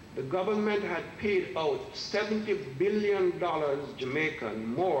 1990s, the government had paid out $70 billion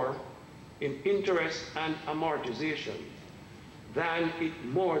Jamaican more in interest and amortization than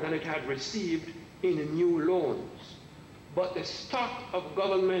it had received in new loans. But the stock of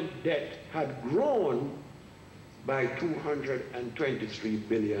government debt had grown by 223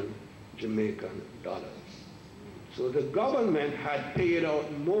 billion Jamaican dollars. So the government had paid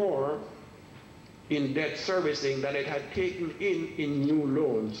out more in debt servicing than it had taken in new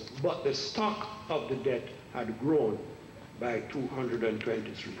loans, but the stock of the debt had grown by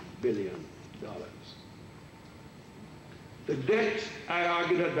 $223 billion. The debt, I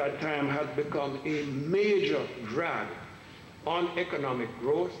argued at that time, had become a major drag on economic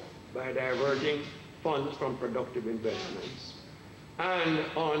growth by diverting funds from productive investments and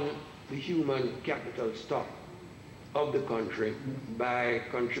on the human capital stock of the country by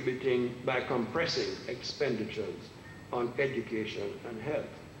compressing expenditures on education and health.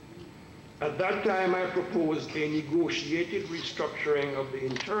 At that time, I proposed a negotiated restructuring of the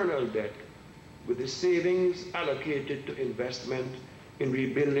internal debt with the savings allocated to investment in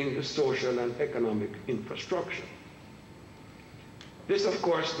rebuilding the social and economic infrastructure. This, of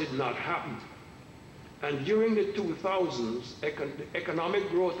course, did not happen. And during the 2000s, the economic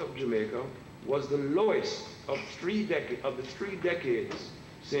growth of Jamaica was the lowest of the three decades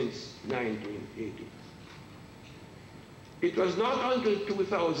since 1980. It was not until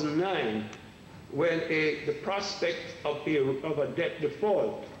 2009 when the prospect of a debt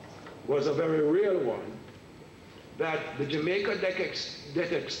default was a very real one that the Jamaica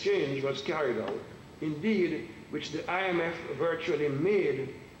debt exchange was carried out, indeed, which the IMF virtually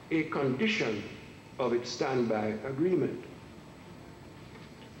made a condition of its standby agreement.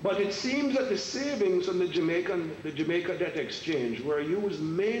 But it seems that the savings from the Jamaica debt exchange were used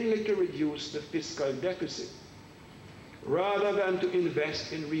mainly to reduce the fiscal deficit, rather than to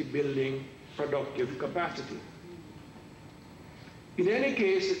invest in rebuilding productive capacity. In any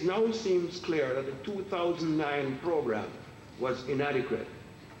case, it now seems clear that the 2009 program was inadequate.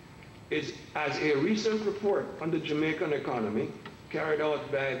 As a recent report on the Jamaican economy, carried out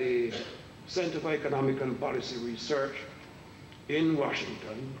by the Center for Economic and Policy Research in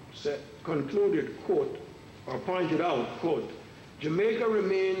Washington, concluded, quote, or pointed out, quote, Jamaica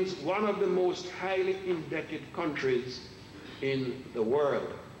remains one of the most highly indebted countries in the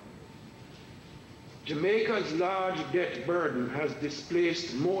world. Jamaica's large debt burden has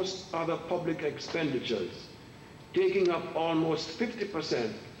displaced most other public expenditures, taking up almost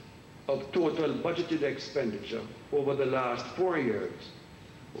 50% of total budgeted expenditure over the last 4 years,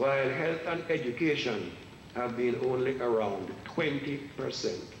 while health and education have been only around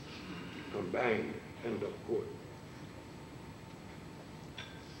 20% combined, end of quote.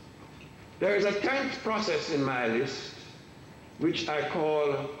 There is a 10th process in my list, which I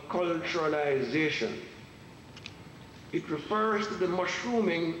call culturalization. It refers to the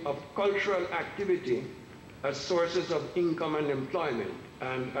mushrooming of cultural activity as sources of income and employment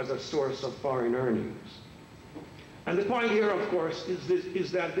and as a source of foreign earnings. And the point here, of course,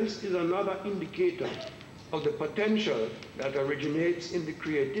 is that this is another indicator of the potential that originates in the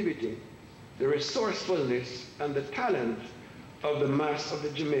creativity, the resourcefulness, and the talent of the mass of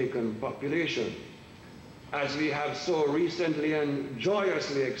the Jamaican population, as we have so recently and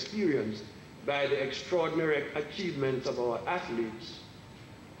joyously experienced by the extraordinary achievements of our athletes,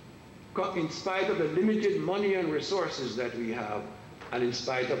 in spite of the limited money and resources that we have, and in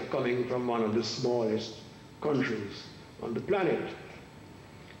spite of coming from one of the smallest countries on the planet.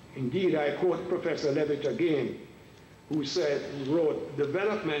 Indeed, I quote Professor Levitt again, who wrote,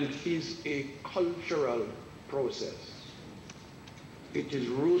 development is a cultural process. It is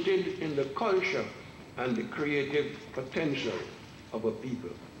rooted in the culture and the creative potential of a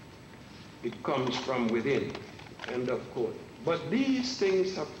people. It comes from within, end of quote. But these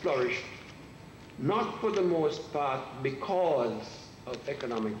things have flourished, not for the most part because of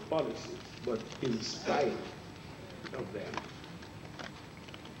economic policies, but in spite of them.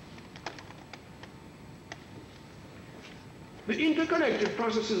 The interconnected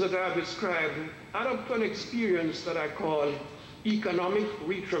processes that I have described add up to an experience that I call economic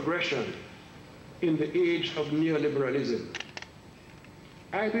retrogression in the age of neoliberalism.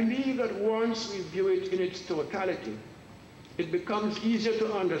 I believe that once we view it in its totality, it becomes easier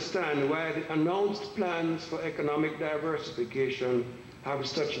to understand why the announced plans for economic diversification have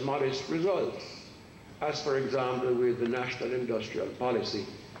such modest results, as for example with the National Industrial Policy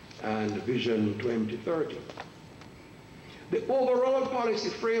and Vision 2030. The overall policy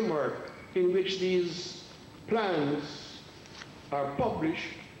framework in which these plans are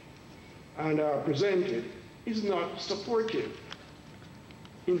published and are presented is not supportive.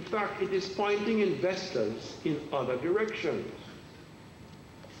 In fact, it is pointing investors in other directions.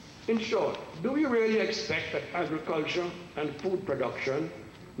 In short, do we really expect that agriculture and food production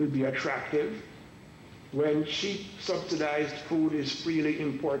will be attractive when cheap subsidized food is freely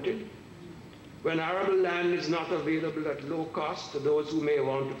imported? when arable land is not available at low cost to those who may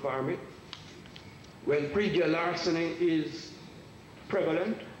want to farm it, when pre-deal larceny is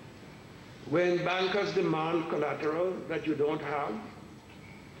prevalent, when bankers demand collateral that you don't have,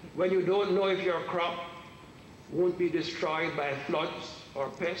 when you don't know if your crop won't be destroyed by floods or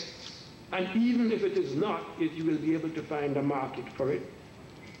pests, and even if it is not, if you will be able to find a market for it.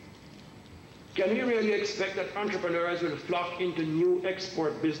 Can we really expect that entrepreneurs will flock into new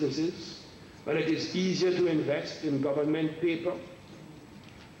export businesses when it is easier to invest in government paper,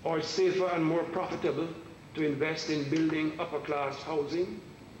 or safer and more profitable to invest in building upper-class housing,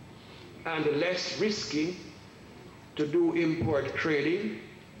 and less risky to do import trading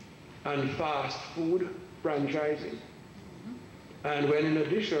and fast food franchising? And when in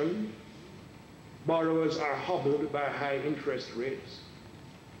addition, borrowers are hobbled by high interest rates.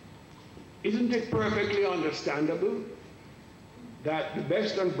 Isn't it perfectly understandable that the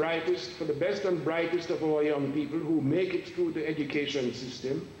best and brightest, for the best and brightest of our young people who make it through the education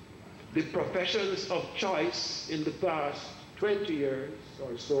system, the professions of choice in the past 20 years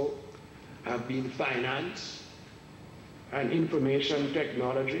or so have been finance and information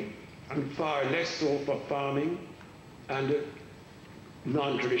technology, and far less so for farming and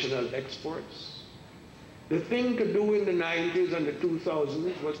non-traditional exports? The thing to do in the 90s and the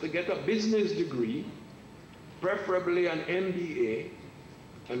 2000s was to get a business degree, preferably an MBA,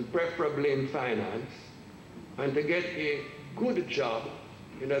 and preferably in finance, and to get a good job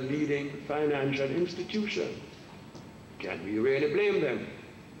in a leading financial institution. Can we really blame them?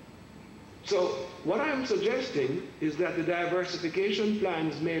 So what I'm suggesting is that the diversification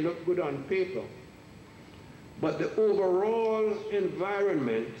plans may look good on paper, but the overall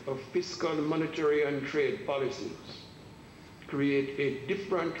environment of fiscal, monetary, and trade policies create a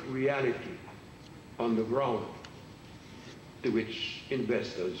different reality on the ground to which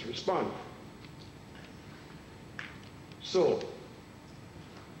investors respond. So,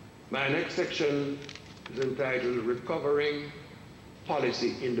 my next section is entitled Recovering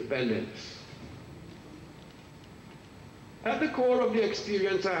Policy Independence. At the core of the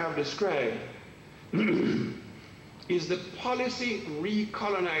experience I have described is the policy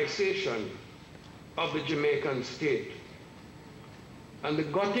recolonization of the Jamaican state and the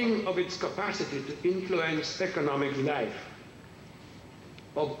gutting of its capacity to influence economic life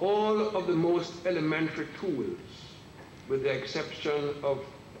of all of the most elementary tools, with the exception of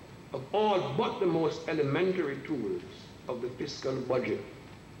all but the most elementary tools of the fiscal budget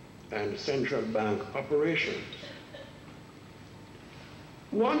and central bank operations.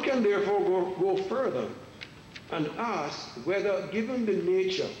 One can therefore go further and ask whether, given the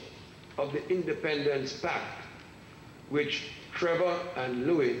nature of the Independence Pact, which Trevor and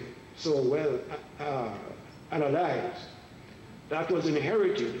Louis so well analyzed, that was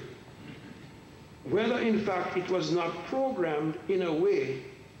inherited, whether in fact it was not programmed in a way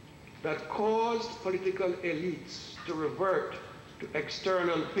that caused political elites to revert to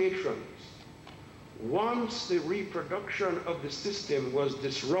external patrons once the reproduction of the system was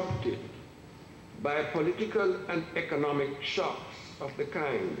disrupted by political and economic shocks of the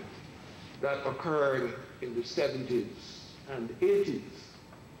kind that occurred in the 70s and 80s.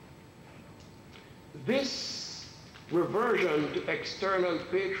 This reversion to external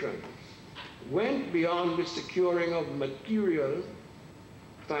patrons went beyond the securing of material,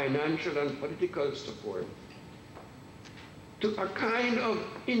 financial, and political support to a kind of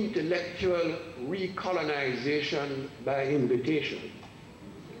intellectual recolonization by invitation,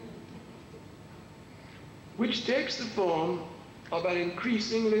 which takes the form of an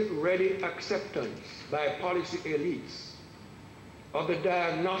increasingly ready acceptance by policy elites of the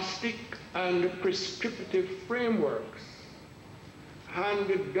diagnostic and prescriptive frameworks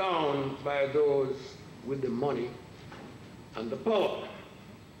handed down by those with the money and the power.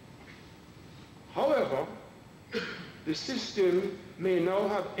 However, the system may now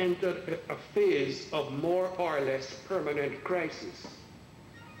have entered a phase of more or less permanent crisis,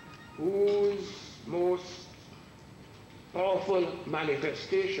 whose most powerful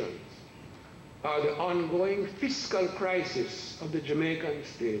manifestations are the ongoing fiscal crisis of the Jamaican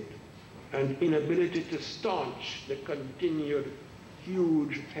state and inability to staunch the continued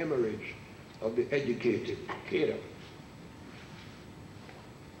huge hemorrhage of the educated cadre.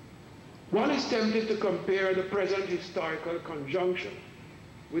 One is tempted to compare the present historical conjunction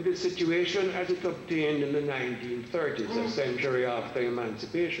with the situation as it obtained in the 1930s, a century after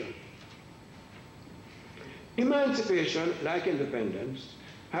emancipation. Emancipation, like independence,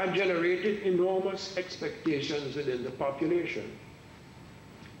 had generated enormous expectations within the population.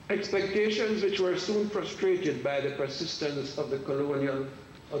 Expectations which were soon frustrated by the persistence of the colonial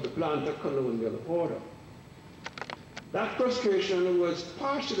of the planter colonial order. That frustration was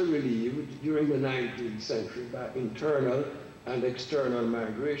partially relieved during the 19th century by internal and external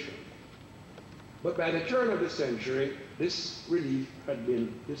migration. But by the turn of the century, this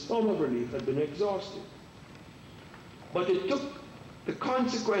form of relief had been exhausted. But it took the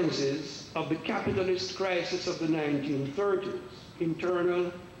consequences of the capitalist crisis of the 1930s,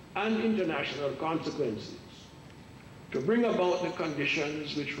 internal and international consequences, to bring about the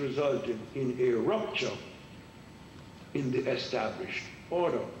conditions which resulted in a rupture in the established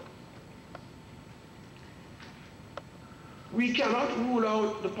order. We cannot rule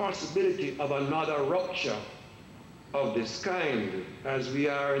out the possibility of another rupture of this kind, as we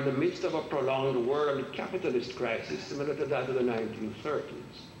are in the midst of a prolonged world capitalist crisis similar to that of the 1930s,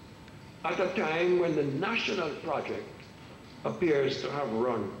 at a time when the national project appears to have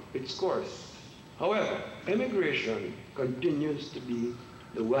run its course. However, immigration continues to be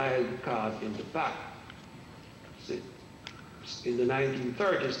the wild card in the pack. In the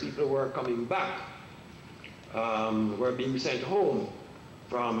 1930s, people were coming back, were being sent home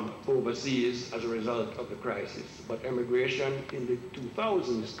from overseas as a result of the crisis. But immigration in the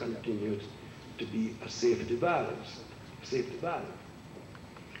 2000s continues to be a safety valve.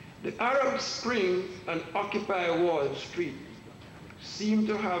 The Arab Spring and Occupy Wall Street seem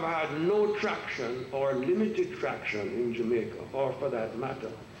to have had no traction or limited traction in Jamaica, or for that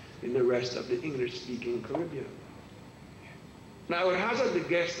matter, in the rest of the English-speaking Caribbean. Now, I would hazard the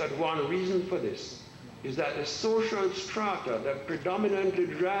guess that one reason for this is that the social strata that predominantly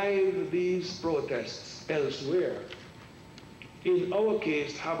drive these protests elsewhere, in our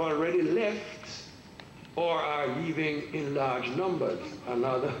case, have already left or are leaving in large numbers.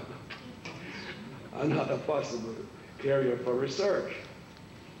 Another possible area for research.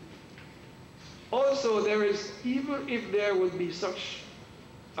 Also, there is, even if there would be such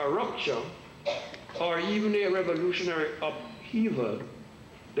a rupture or even a revolutionary upheaval,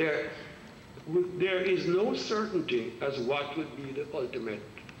 there is no certainty as what would be the ultimate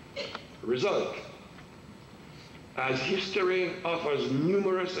result, as history offers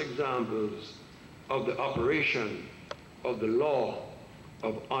numerous examples of the operation of the law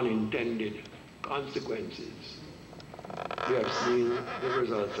of unintended consequences. We have seen the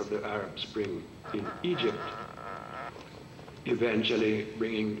results of the Arab Spring in Egypt, eventually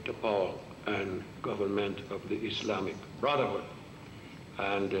bringing to power and government of the Islamic Brotherhood.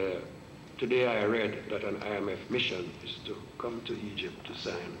 And today I read that an IMF mission is to come to Egypt to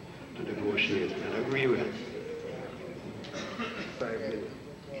sign, to negotiate an agreement. 5 million.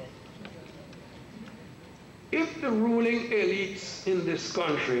 If the ruling elites in this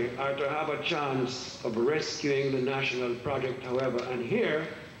country are to have a chance of rescuing the national project, however, and here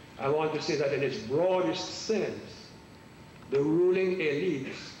I want to say that in its broadest sense, the ruling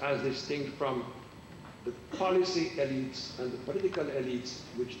elites, as distinct from the policy elites and the political elites,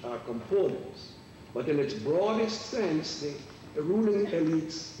 which are components, but in its broadest sense, the ruling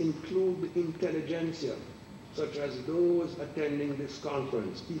elites include the intelligentsia, such as those attending this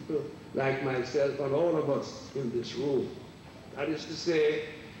conference, people like myself and all of us in this room. That is to say,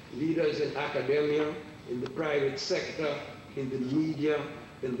 leaders in academia, in the private sector, in the media,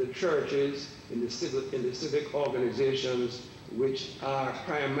 in the churches, in the civic organizations, which are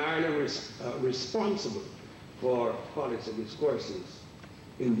primarily responsible for policy discourses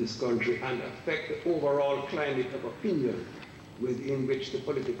in this country and affect the overall climate of opinion within which the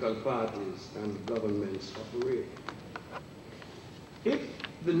political parties and governments operate. If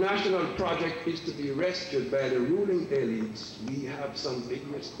the national project is to be rescued by the ruling elites, we have some big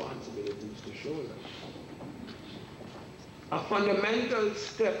responsibilities to show them. A fundamental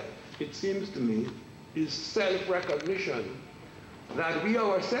step, it seems to me, is self-recognition that we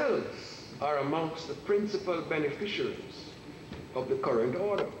ourselves are amongst the principal beneficiaries of the current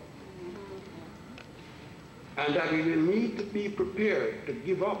order, and that we will need to be prepared to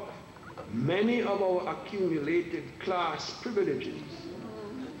give up many of our accumulated class privileges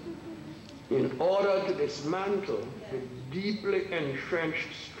in order to dismantle the deeply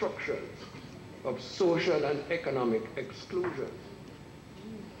entrenched structures of social and economic exclusion,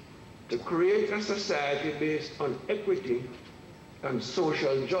 to create a society based on equity and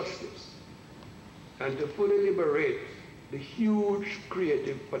social justice, and to fully liberate the huge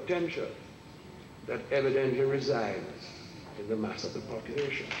creative potential that evidently resides in the mass of the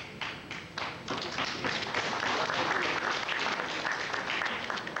population.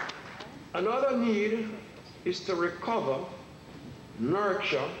 Another need is to recover,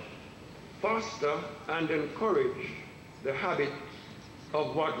 nurture, foster, and encourage the habit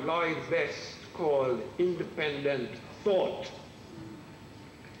of what Lloyd Best called independent thought.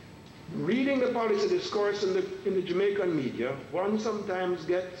 Reading the policy discourse in the Jamaican media, one sometimes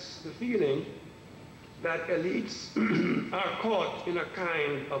gets the feeling that elites are caught in a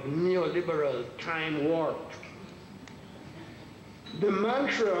kind of neoliberal time warp. The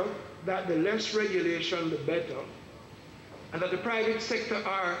mantra that the less regulation, the better, and that the private sector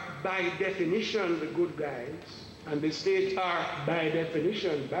are by definition the good guys, and the state are by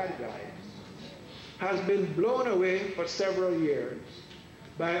definition bad guys, has been blown away for several years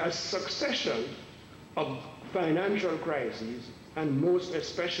by a succession of financial crises, and most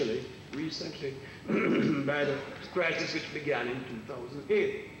especially recently by the crisis which began in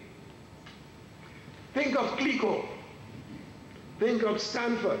 2008. Think of Clico, think of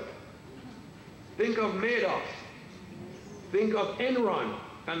Stanford, think of Madoff, think of Enron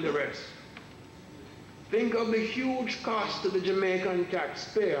and the rest. Think of the huge cost to the Jamaican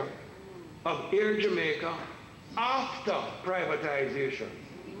taxpayer of Air Jamaica after privatization.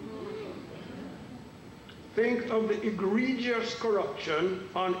 Think of the egregious corruption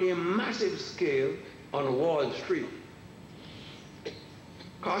on a massive scale on Wall Street,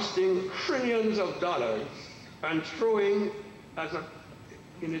 costing trillions of dollars and throwing,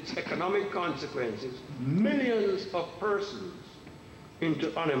 in its economic consequences, millions of persons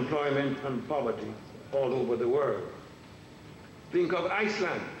into unemployment and poverty all over the world. Think of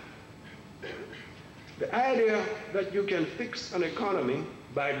Iceland. The idea that you can fix an economy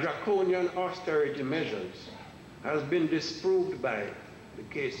by draconian austerity measures has been disproved by the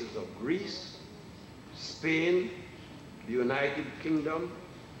cases of Greece, Spain, the United Kingdom,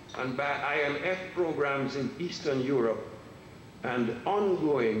 and by IMF programs in Eastern Europe and the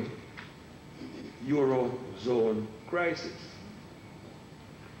ongoing Eurozone crisis.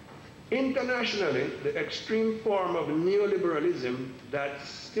 Internationally, the extreme form of neoliberalism that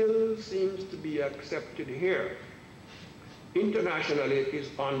still seems to be accepted here, internationally is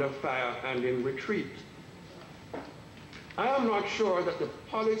under fire and in retreat. I am not sure that the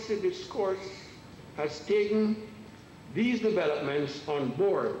policy discourse has taken these developments on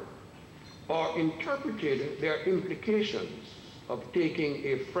board or interpreted their implications of taking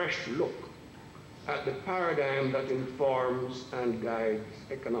a fresh look at the paradigm that informs and guides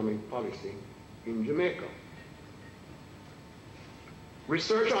economic policy in Jamaica.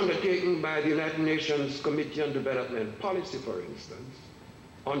 Research undertaken by the United Nations Committee on Development Policy, for instance,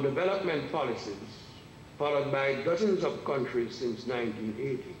 on development policies followed by dozens of countries since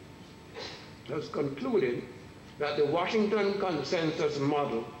 1980, has concluded that the Washington Consensus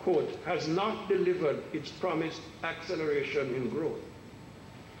Model, quote, has not delivered its promised acceleration in growth,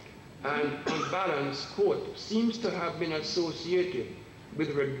 and on balance, quote, seems to have been associated with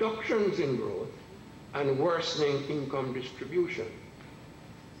reductions in growth and worsening income distribution.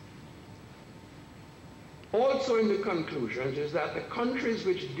 Also in the conclusions is that the countries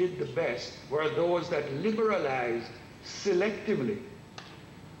which did the best were those that liberalized selectively,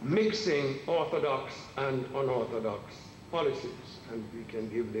 mixing orthodox and unorthodox policies, and we can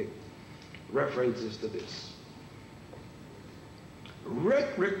give the references to this.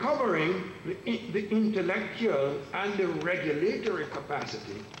 Recovering the intellectual and the regulatory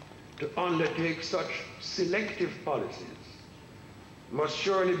capacity to undertake such selective policies must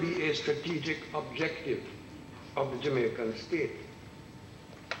surely be a strategic objective of the Jamaican state.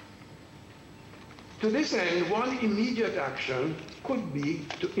 To this end, one immediate action could be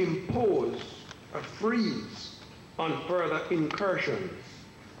to impose a freeze on further incursions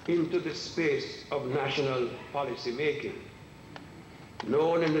into the space of national policy making,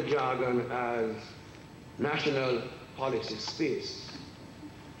 known in the jargon as national policy space.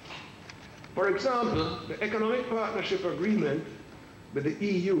 For example, the Economic Partnership Agreement with the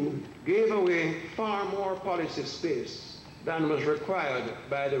EU gave away far more policy space than was required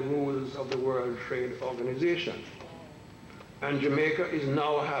by the rules of the World Trade Organization. And Jamaica is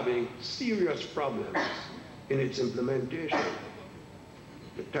now having serious problems in its implementation.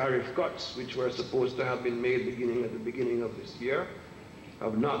 The tariff cuts, which were supposed to have been made at the beginning of this year,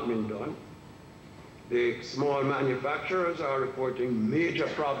 have not been done. The small manufacturers are reporting major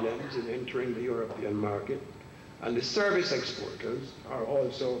problems in entering the European market. And the service exporters are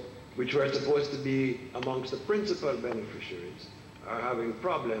also, which were supposed to be amongst the principal beneficiaries, are having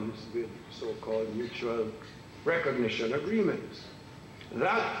problems with so-called mutual recognition agreements.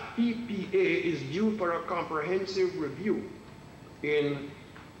 That EPA is due for a comprehensive review in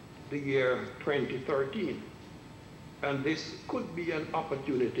the year 2013. And this could be an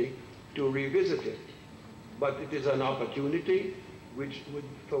opportunity to revisit it. But it is an opportunity which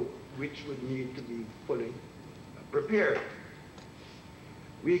would need to be fully prepared.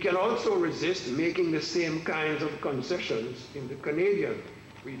 We can also resist making the same kinds of concessions in the Canadian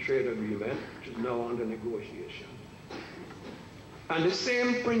free trade agreement, which is now under negotiation. And the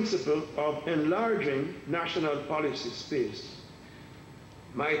same principle of enlarging national policy space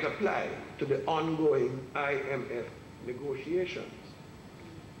might apply to the ongoing IMF negotiations.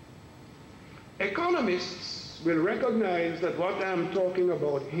 Economists will recognize that what I'm talking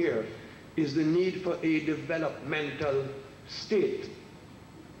about here is the need for a developmental state.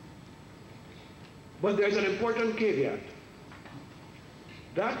 But there's an important caveat.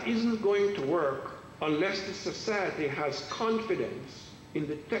 That isn't going to work unless the society has confidence in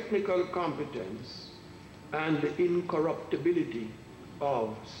the technical competence and the incorruptibility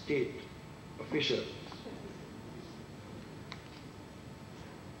of state officials.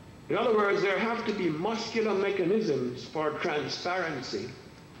 In other words, there have to be muscular mechanisms for transparency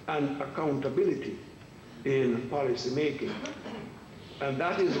and accountability in policy making. And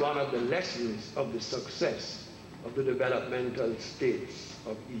that is one of the lessons of the success of the developmental states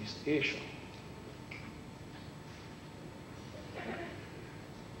of East Asia.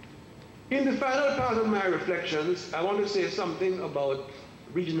 In the final part of my reflections, I want to say something about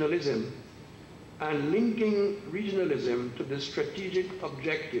regionalism and linking regionalism to the strategic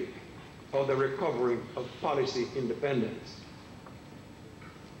objective of the recovery of policy independence.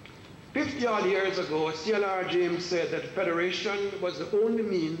 50-odd years ago, C.L.R. James said that federation was the only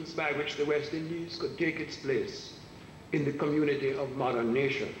means by which the West Indies could take its place in the community of modern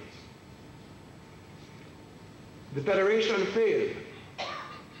nations. The federation failed,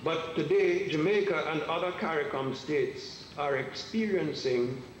 but today Jamaica and other CARICOM states are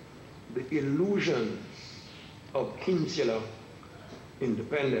experiencing the illusions of insular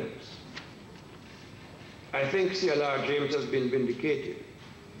independence. I think C.L.R. James has been vindicated.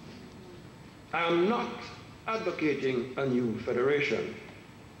 I am not advocating a new federation,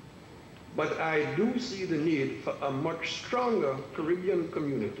 but I do see the need for a much stronger Caribbean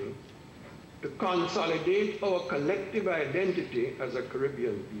community to consolidate our collective identity as a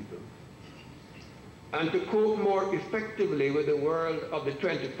Caribbean people and to cope more effectively with the world of the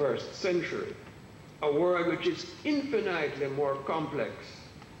 21st century, a world which is infinitely more complex,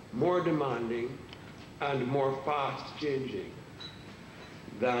 more demanding, and more fast-changing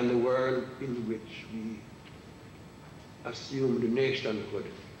than the world in which we assumed nationhood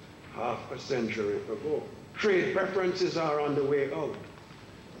half a century ago. Trade preferences are on the way out.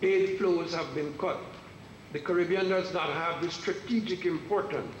 Aid flows have been cut. The Caribbean does not have the strategic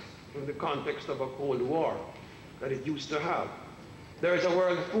importance in the context of a Cold War that it used to have. There is a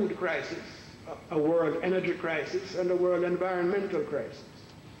world food crisis, a world energy crisis, and a world environmental crisis.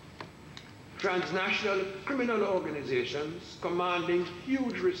 Transnational criminal organizations commanding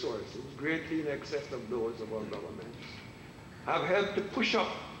huge resources, greatly in excess of those of our government, have helped to push up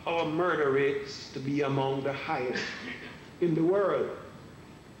our murder rates to be among the highest in the world.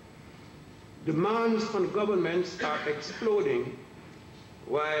 Demands on governments are exploding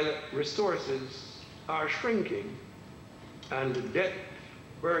while resources are shrinking, and debt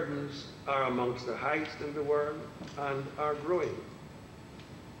burdens are amongst the highest in the world and are growing.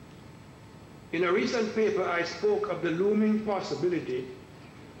 In a recent paper, I spoke of the looming possibility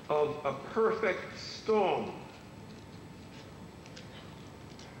of a perfect storm.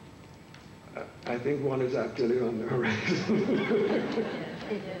 I think one is actually on the horizon.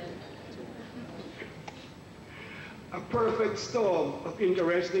 A perfect storm of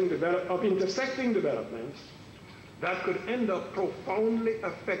intersecting developments that could end up profoundly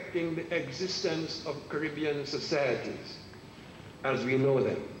affecting the existence of Caribbean societies as we know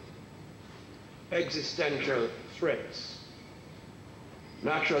them. Existential threats.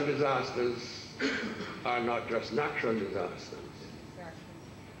 Natural disasters are not just natural disasters.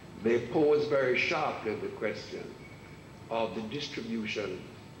 They pose very sharply the question of the distribution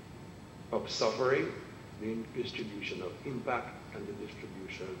of suffering, the distribution of impact, and the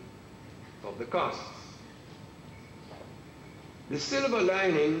distribution of the costs. The silver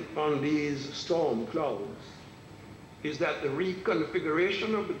lining on these storm clouds is that the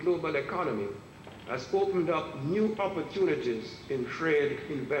reconfiguration of the global economy has opened up new opportunities in trade,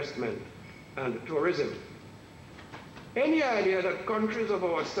 investment, and tourism. Any idea that countries of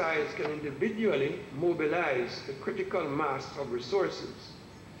our size can individually mobilize the critical mass of resources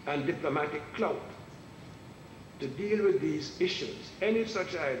and diplomatic clout to deal with these issues, any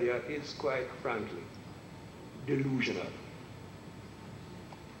such idea is, quite frankly, delusional.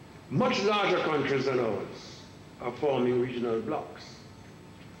 Much larger countries than ours are forming regional blocs.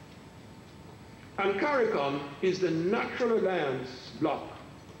 And CARICOM is the natural alliance bloc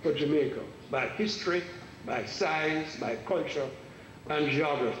for Jamaica by history, by size, by culture, and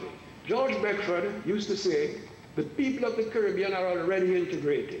geography. George Beckford used to say The people of the Caribbean are already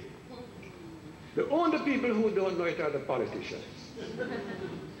integrated. The only people who don't know it are the politicians.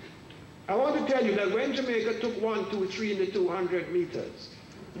 I want to tell you that when Jamaica took 1, 2, 3 in the 200 meters,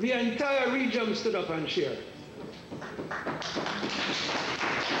 the entire region stood up and cheered.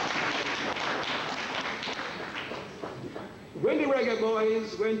 When the Reggae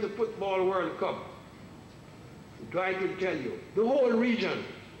Boys went to Football World Cup, I can tell you, the whole region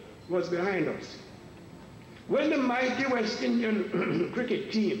was behind us. When the mighty West Indian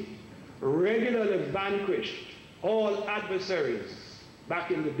cricket team regularly vanquished all adversaries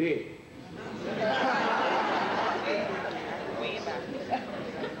back in the day,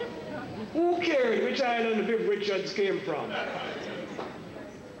 who cared which island Viv Richards came from?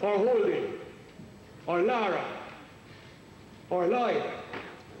 Or Holding? Or Lara? Or Lloyd?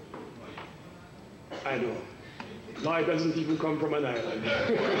 I know. Lloyd doesn't even come from an island.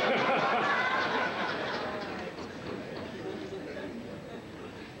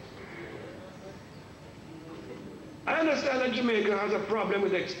 I understand that Jamaica has a problem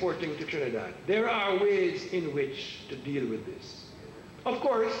with exporting to Trinidad. There are ways in which to deal with this. Of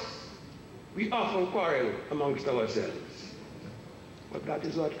course, we often quarrel amongst ourselves, but that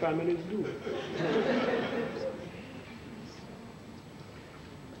is what families do.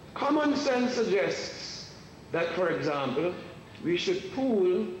 Common sense suggests that, for example, we should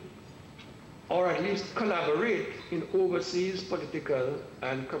pool or at least collaborate in overseas political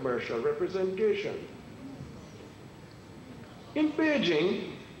and commercial representation. In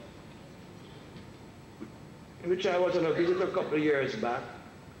Beijing, in which I was on a visit a couple of years back,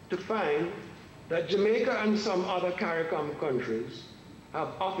 to find that Jamaica and some other CARICOM countries have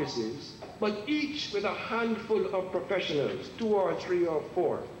offices, but each with a handful of professionals, 2 or 3 or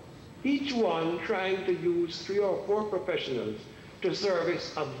 4, each one trying to use 3 or 4 professionals to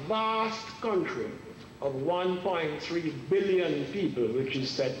service a vast country of 1.3 billion people, which is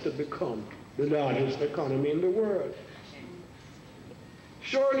set to become the largest economy in the world.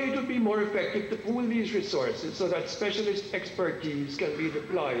 Surely it would be more effective to pool these resources so that specialist expertise can be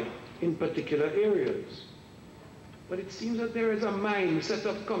deployed in particular areas. But it seems that there is a mindset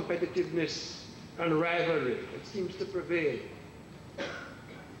of competitiveness and rivalry that seems to prevail.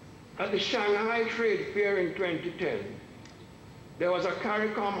 At the Shanghai Trade Fair in 2010, there was a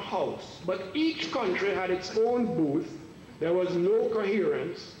CARICOM house, but each country had its own booth. There was no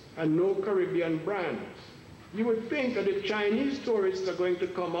coherence and no Caribbean brands. You would think that if Chinese tourists are going to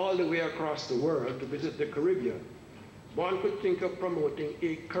come all the way across the world to visit the Caribbean, one could think of promoting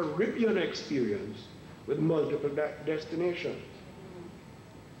a Caribbean experience with multiple destinations.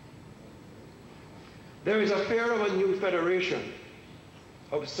 There is a fear of a new federation,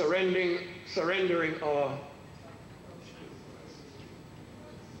 of surrendering our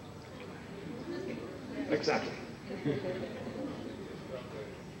exactly.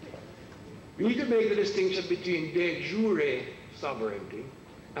 We need to make the distinction between de jure sovereignty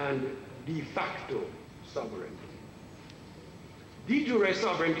and de facto sovereignty. De jure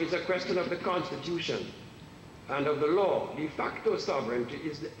sovereignty is a question of the Constitution and of the law. De facto sovereignty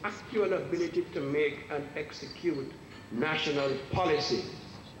is the actual ability to make and execute national policy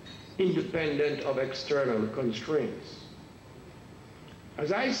independent of external constraints.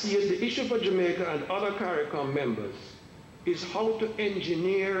 As I see it, the issue for Jamaica and other CARICOM members is how to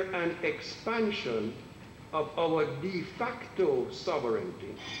engineer an expansion of our de facto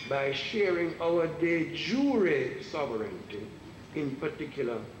sovereignty by sharing our de jure sovereignty in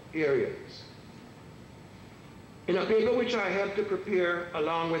particular areas. In a paper which I helped to prepare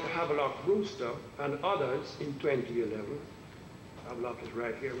along with Havelock Brewster and others in 2011, Havelock is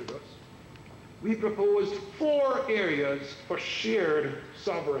right here with us, we proposed 4 areas for shared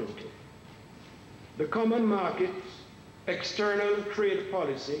sovereignty: the common markets, external trade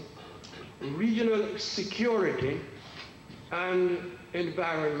policy, regional security, and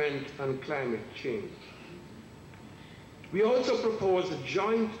environment and climate change. We also proposed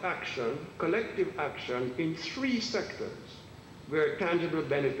joint action, collective action in 3 sectors where tangible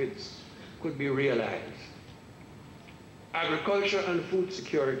benefits could be realized: agriculture and food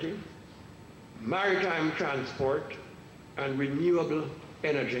security, maritime transport, and renewable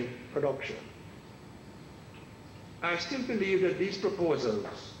energy production. I still believe that these proposals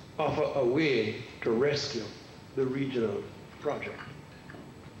offer a way to rescue the regional project.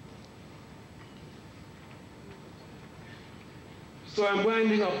 So I'm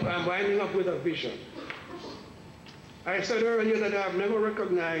winding up with a vision. I said earlier that I've never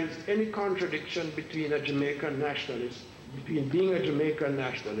recognized any contradiction between a Jamaican nationalist, between being a Jamaican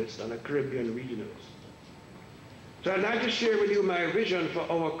nationalist and a Caribbean regionalist. So I'd like to share with you my vision for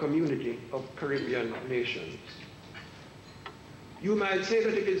our community of Caribbean nations. You might say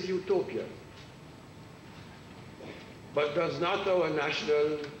that it is utopia, but does not our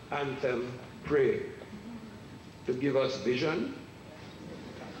national anthem pray to give us vision,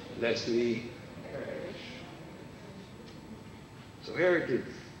 lest we perish? So here it is.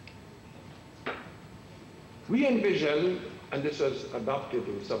 We envision, and this was adopted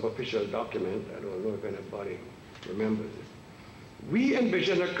in some official document, I don't know if anybody remembers it. We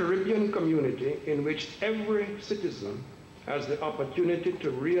envision a Caribbean community in which every citizen has the opportunity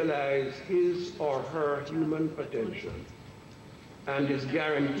to realize his or her human potential and is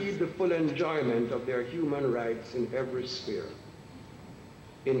guaranteed the full enjoyment of their human rights in every sphere,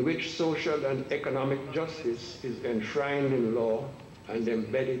 in which social and economic justice is enshrined in law and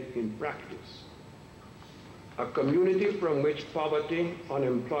embedded in practice. A community from which poverty,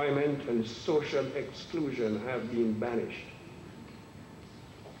 unemployment, and social exclusion have been banished,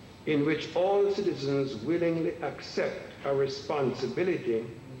 in which all citizens willingly accept a responsibility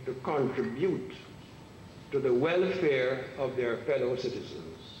to contribute to the welfare of their fellow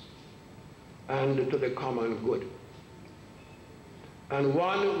citizens and to the common good, and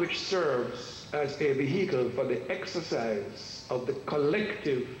one which serves as a vehicle for the exercise of the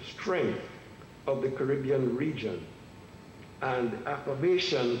collective strength of the Caribbean region and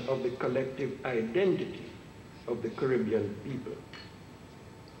affirmation of the collective identity of the Caribbean people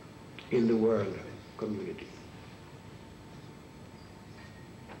in the world community.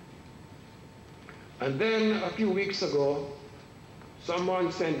 And then a few weeks ago,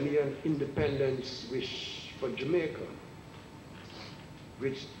 someone sent me an independence wish for Jamaica,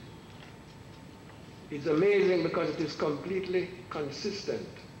 which is amazing because it is completely consistent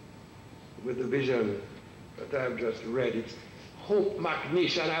with the vision that I've just read. It's Hope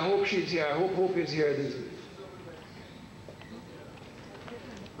McNish, and I hope she's here. I hope Hope is here.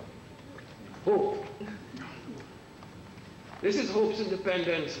 Hope. This is Hope's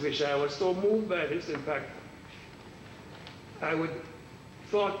independence wish. I was so moved by this. In fact,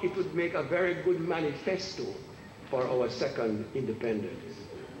 thought it would make a very good manifesto for our second independence.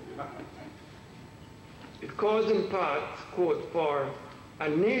 It calls in part, quote, for a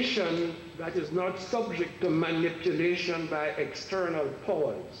nation that is not subject to manipulation by external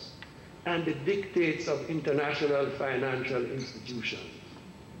powers and the dictates of international financial institutions.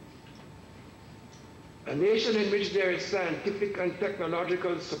 A nation in which there is scientific and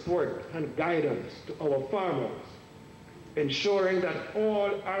technological support and guidance to our farmers, ensuring that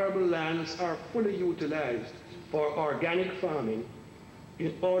all arable lands are fully utilized for organic farming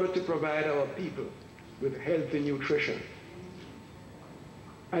in order to provide our people with healthy nutrition.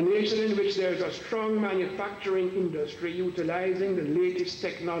 A nation in which there is a strong manufacturing industry utilizing the latest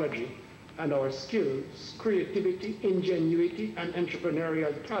technology and our skills, creativity, ingenuity, and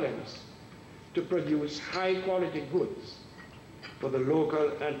entrepreneurial talents to produce high-quality goods for the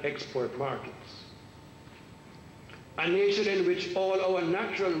local and export markets. A nation in which all our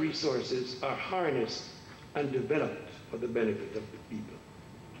natural resources are harnessed and developed for the benefit of the people.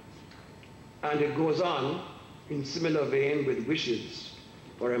 And it goes on in similar vein with wishes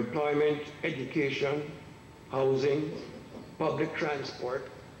for employment, education, housing, public transport,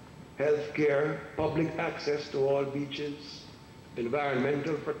 health care, public access to all beaches,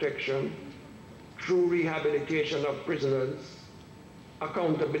 environmental protection, true rehabilitation of prisoners,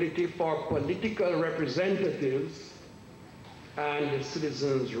 accountability for political representatives, and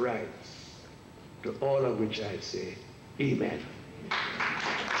citizens' rights, to all of which I say, amen.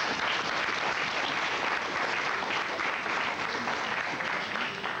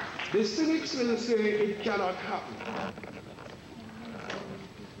 The cynics will say it cannot happen.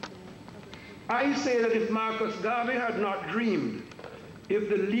 I say that if Marcus Garvey had not dreamed, if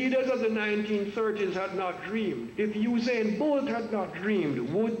the leaders of the 1930s had not dreamed, if Usain Bolt had not dreamed,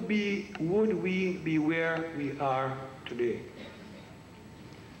 would we be where we are today?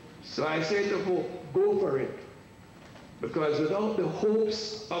 So I say to Hope, go for it. Because without the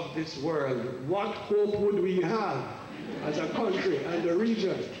hopes of this world, what hope would we have as a country and a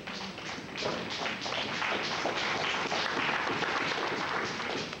region?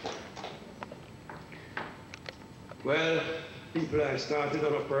 Well, people, I started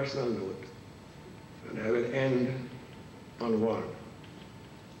on a personal note, and I will end on one.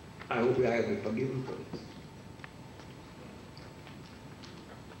 I hope I have been forgiven for this.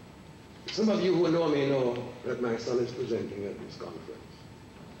 Some of you who know me know that my son is presenting at this conference.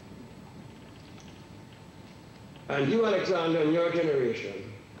 And you, Alexander, and your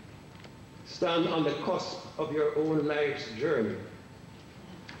generation stand on the cusp of your own life's journey.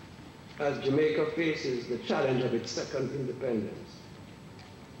 as Jamaica faces the challenge of its second independence,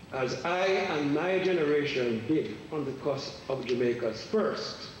 as I and my generation did on the cusp of Jamaica's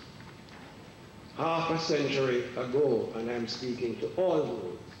first, half a century ago, and I'm speaking to all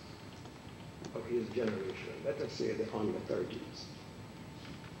those of his generation, let us say the under 30s.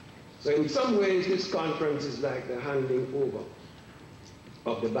 So in some ways, this conference is like the handing over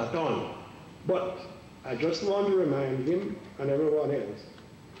of the baton. But I just want to remind him and everyone else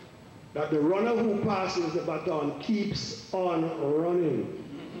that the runner who passes the baton keeps on running,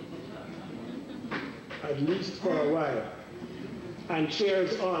 at least for a while, and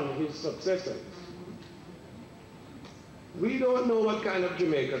cheers on his successors. We don't know what kind of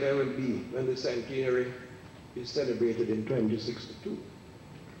Jamaica there will be when the centenary is celebrated in 2062.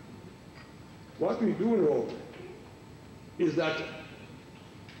 What we do know is that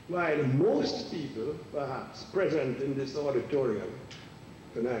while most people, perhaps, present in this auditorium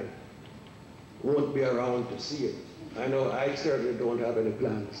tonight won't be around to see it, I know I certainly don't have any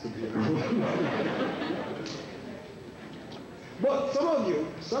plans to be around. But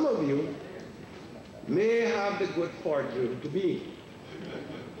some of you may have the good fortune to be.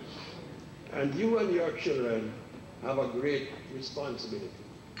 And you and your children have a great responsibility.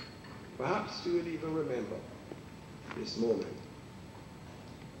 Perhaps you will even remember this moment.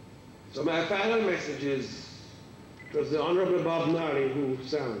 So my final message is, it was the Honorable Bob Marley who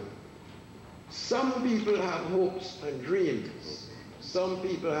sang, some people have hopes and dreams. Some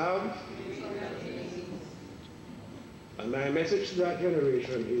people have. And my message to that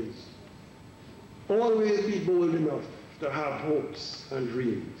generation is, always be bold enough to have hopes and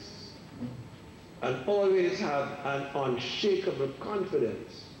dreams. And always have an unshakable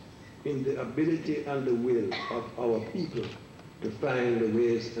confidence in the ability and the will of our people to find the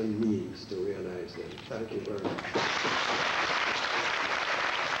ways and means to realize them. Thank you very much.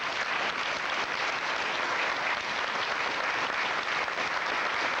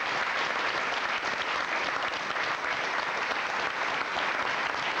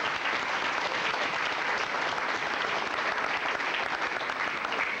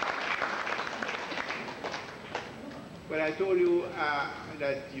 Well, I told you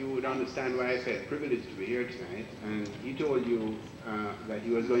that you would understand why I felt privileged to be here tonight, and he told you that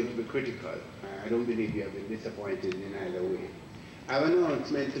he was going to be critical. I don't believe you have been disappointed in either way. I have an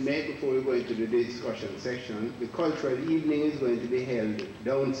announcement to make before we go into the discussion section. The cultural evening is going to be held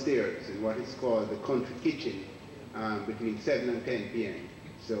downstairs in what is called the country kitchen between 7 and 10 p.m.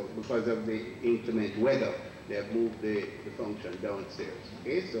 So because of the inclement weather, they have moved the function downstairs.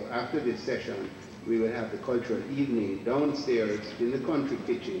 Okay, so after this session, we will have the cultural evening downstairs in the country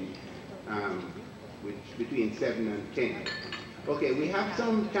kitchen, between 7 and 10. Okay, we have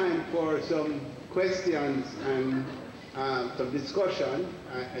some time for some questions and some discussion.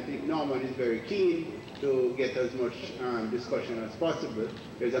 I think Norman is very keen to get as much discussion as possible.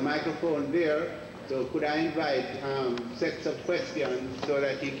 There's a microphone there, so could I invite sets of questions so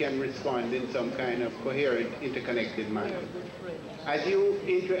that he can respond in some kind of coherent, interconnected manner. As you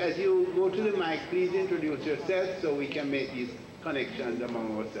go to the mic, please introduce yourself so we can make these connections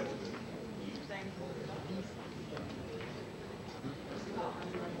among ourselves.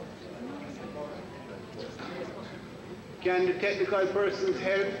 Can the technical persons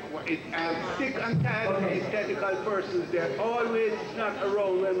help? I'm sick and tired of these technical persons. They're always not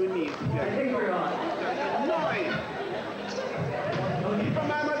around when we need them. I think we're on. That's annoying. If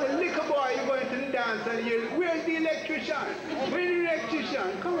I'm a little boy, you go into the dance and you where's the electrician? Where's the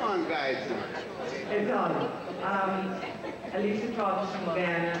electrician? Come on, guys. It's on. Elisa Trotz from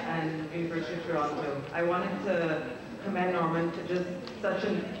Guyana and University of Toronto. I wanted to commend Norman to just such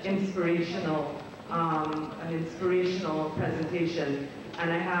an inspirational presentation.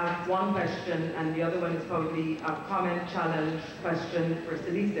 And I have one question, and the other one is probably a comment challenge question for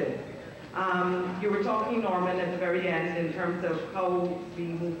SALISES. You were talking, Norman, at the very end in terms of how we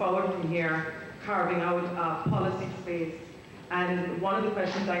move forward from here, carving out a policy space. And one of the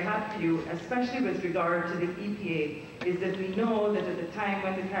questions I had for you, especially with regard to the EPA, is that we know that at the time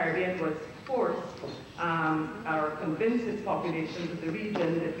when the Caribbean was forced or convinced its populations of the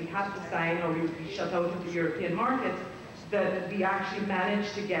region that we had to sign or we would be shut out of the European market, that we actually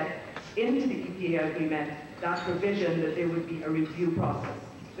managed to get into the EPA agreement that provision that there would be a review process.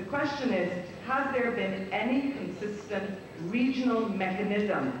 The question is, has there been any consistent regional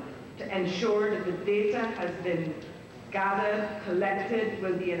mechanism to ensure that the data has been gathered, collected,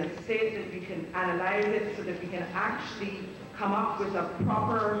 will be in a state that we can analyze it so that we can actually come up with a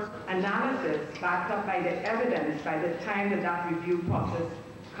proper analysis backed up by the evidence by the time that that review process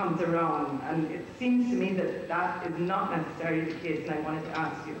comes around? And it seems to me that that is not necessarily the case, and I wanted to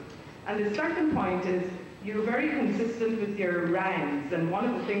ask you. And the second point is, you're very consistent with your rhymes, and one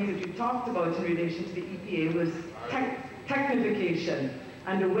of the things that you talked about in relation to the EPA was technification,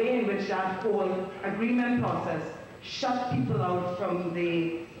 and the way in which that whole agreement process shut people out from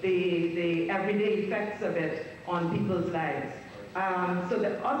the everyday effects of it on people's lives. So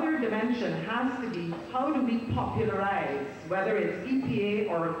the other dimension has to be, how do we popularize, whether it's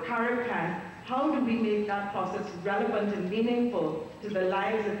EPA or CARICAN, how do we make that process relevant and meaningful to the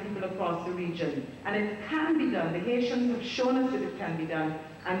lives of people across the region? And it can be done. The Haitians have shown us that it can be done.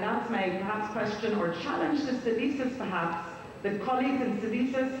 And that's my perhaps question or challenge to SALISES perhaps, that colleagues in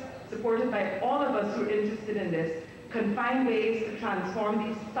SALISES, supported by all of us who are interested in this, can find ways to transform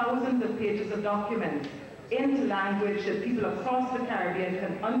these thousands of pages of documents into language that people across the Caribbean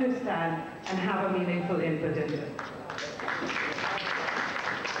can understand and have a meaningful input into.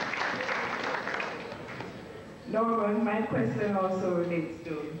 Norman, my question also relates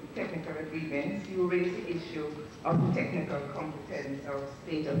to technical agreements. You raised the issue of the technical competence of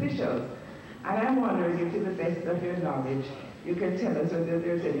state officials. And I'm wondering if, to the best of your knowledge, you can tell us whether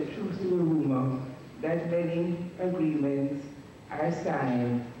there's any truth to the rumor that many agreements are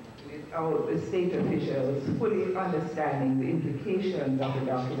signed without the state officials fully understanding the implications of the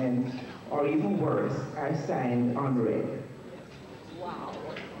document, or even worse, are signed unread. Wow.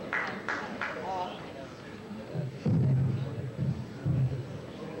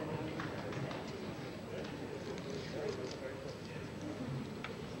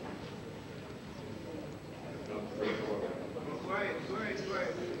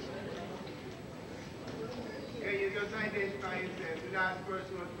 Can you just identify yourself? The last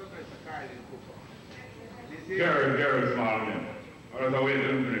person was Professor Carlin Cooper. Garrett Smallman. I was away to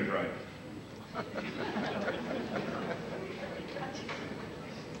finish right.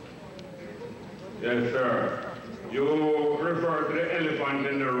 Yes, sir. You refer to the elephant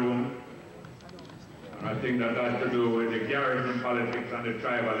in the room, and I think that has to do with the garrison politics and the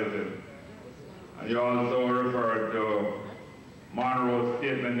tribalism. And you also referred to Monroe's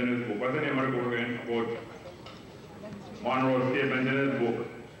statement in his book. What's the name of the book again? About Monroe's statement in his book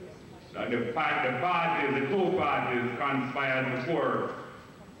that the two parties conspired before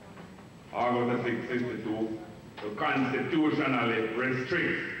August 662 to constitutionally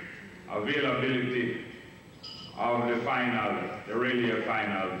restrict availability of the finals, the relay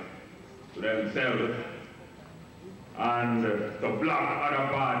finals, to themselves, and to block other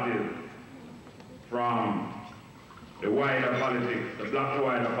parties from the wider politics, to block the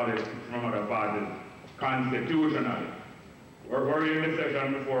wider politics from other parties constitutionally. Were you in the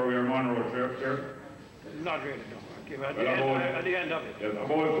session before we were Monroe, sir? Not really, no. I came at the end of it. Yes, about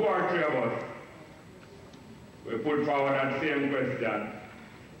 2 or 3 of us, we put forward that same question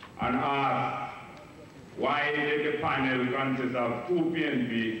and asked, why did the panel consist of 2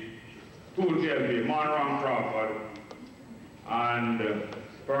 PNP, 2 TLP, Monroe and Crawford, and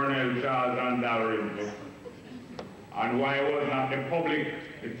Colonel Charles and Dalrymple? And why was not the public,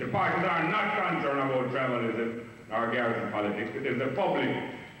 if the parties are not concerned about tribalism or garrison politics, it is the public,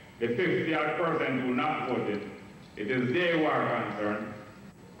 the 50% who not voted, it is they who are concerned.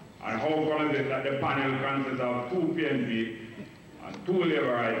 And how come is it that the panel consists of 2 PNP and 2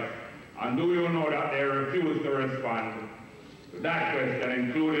 Laborites, and do you know that they refused to respond to that question,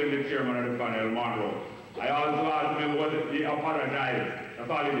 including the chairman of the panel, Monroe? I also asked him, was it he apologized? That's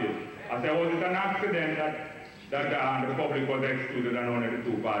all it is. I said, was it an accident that the public was excluded and only the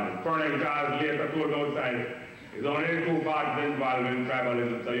 2 parties? Colonel Charles later told outside, it's only the 2 parties involved in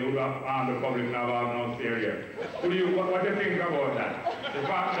tribalism, so you have the public now have no say here. What do you think about that? The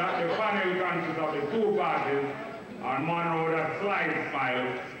fact that the panel consists of the 2 parties, and Monroe with a slight smile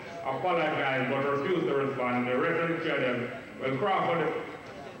apologized but refused to respond. The rest of the 3 of them, well, Crawford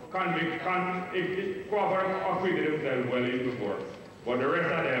acquitted himself well even before. But the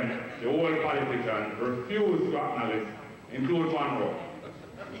rest of them, the whole politicians, refused to acknowledge, including Monroe.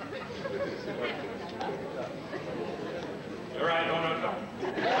 You're right, no.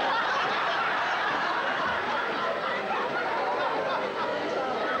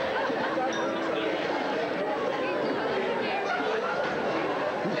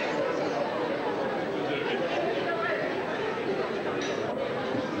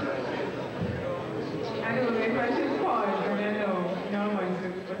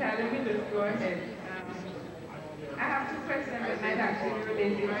 Go ahead. I have 2 questions that might actually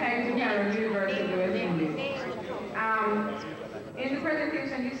relate in time to Carol University of West Indies. In the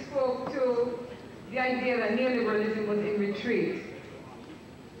presentation, you spoke to the idea that neoliberalism was in retreat.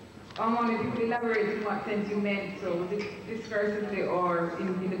 I wonder if you could elaborate in what sense you meant, so was it discursively or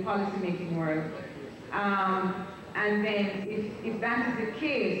in the policy-making world? And then if that is the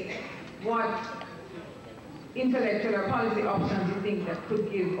case, what intellectual or policy options do you think that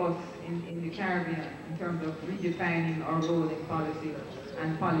could give us in the Caribbean in terms of redefining our role in policy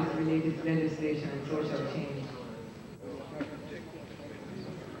and policy-related legislation and social change?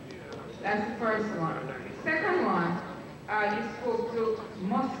 That's the first one. Second one, you spoke to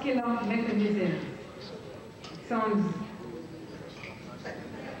muscular mechanisms. Sounds,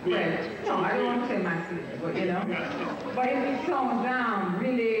 well, no, I don't want to say masculine, but you know. But it sounds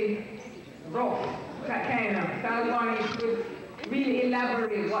really rough, kind of. So I was wondering if you could really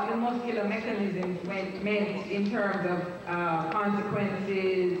elaborate what the muscular mechanisms meant in terms of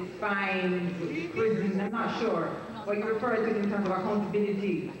consequences, fines, prison, I'm not sure. But you referred to it in terms of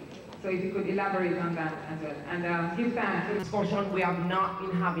accountability. So if you could elaborate on that as well. And give thanks for the discussion. We have not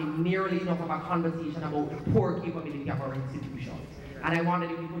been having nearly enough of a conversation about the poor capability of our institutions. And I wondered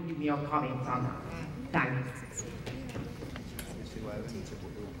if you could give me your comments on that. Thanks.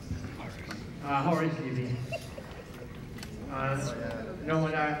 Horace Levy. No,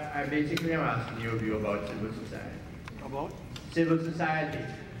 what I basically am asking your view about civil society. About? Civil society.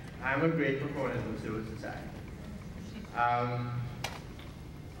 I'm a great proponent of civil society.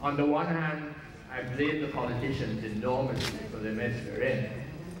 On the one hand, I blame the politicians enormously for the mess we're in.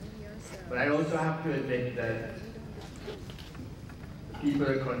 But I also have to admit that the people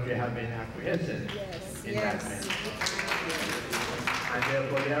of the country have been acquiescent in that mess. And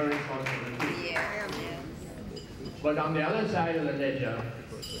therefore they are responsible too. But on the other side of the ledger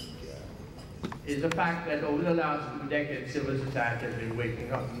is the fact that over the last 2 decades, civil society has been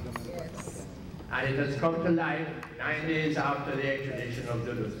waking up. And it has come to life 9 days after the extradition of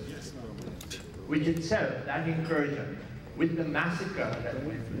Dulles, which itself, that incursion, with the massacre that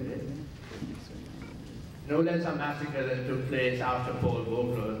went with it, no less a massacre that took place after Paul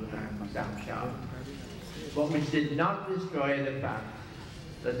Volcker and Sam Sharp, but which did not destroy the fact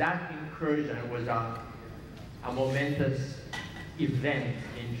that that incursion was a momentous event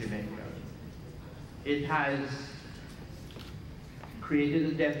in Jamaica. It has created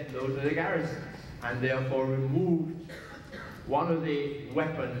a death blow to the garrisons, and therefore removed one of the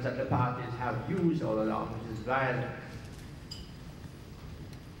weapons that the parties have used all along, which is violence.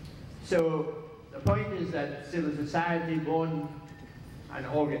 So the point is that civil society, born an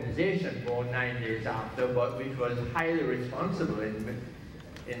organization born 9 days after, but which was highly responsible, in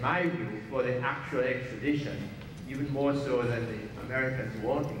my view, for the actual extradition, even more so than the Americans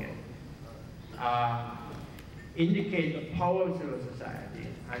wanting it, indicate the power of civil society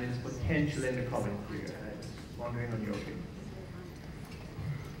and its potential in the coming period. I was wondering on your view.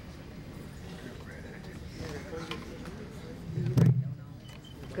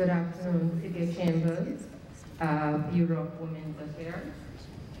 Good afternoon, City Chambers, Bureau of Women's Affairs.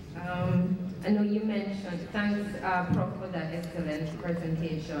 I know you mentioned, thanks Prof for that excellent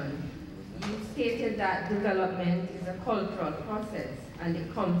presentation. You stated that development is a cultural process and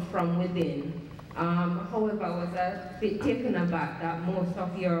it comes from within. However, I was a bit taken aback that most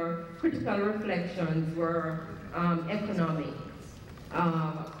of your critical reflections were economic.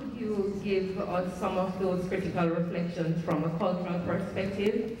 Could you give us some of those critical reflections from a cultural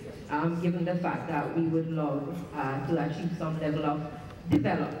perspective, given the fact that we would love to achieve some level of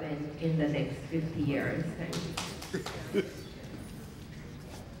development in the next 50 years? Thank you.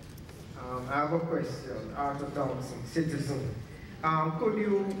 I have a question, Arthur Thompson, citizen. Could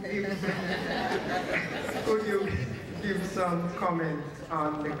you give some comment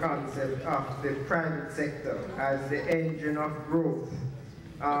on the concept of the private sector as the engine of growth?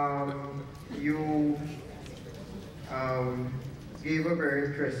 You gave a very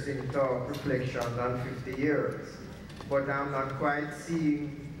interesting thought, reflection on 50 years, but I'm not quite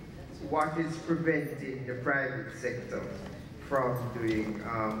seeing what is preventing the private sector from doing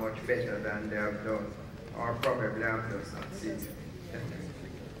much better than they have done, or probably I'm just not seeing it. I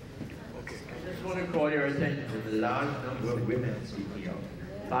just want to call your attention to the large number of women speaking out.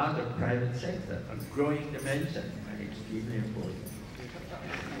 Part of private sector, a growing dimension, and extremely important.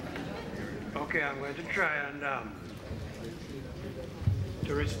 Okay, I'm going to try and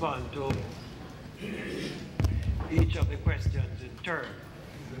to respond to each of the questions in turn.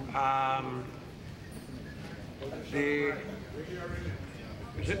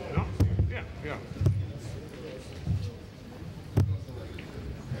 Is it? No? Yeah.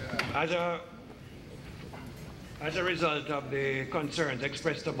 As a result of the concerns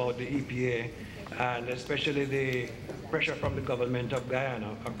expressed about the EPA, and especially the pressure from the government of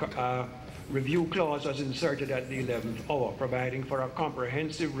Guyana, a review clause was inserted at the 11th hour, providing for a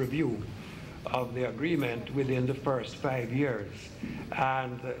comprehensive review of the agreement within the first 5 years.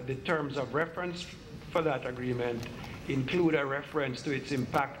 And the terms of reference for that agreement include a reference to its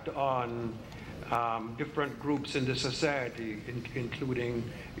impact on different groups in the society, including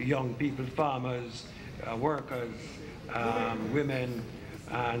young people, farmers, workers, women,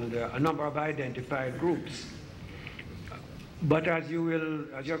 and a number of identified groups. But as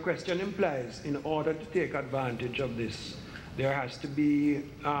your question implies, in order to take advantage of this, there has to be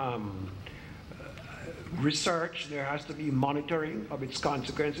research, there has to be monitoring of its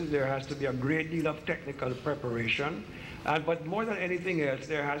consequences, there has to be a great deal of technical preparation, but more than anything else,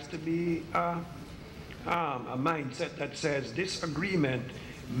 there has to be a mindset that says this agreement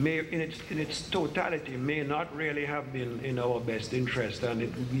may, in its totality, may not really have been in our best interest,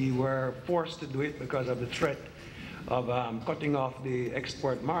 and we were forced to do it because of the threat of cutting off the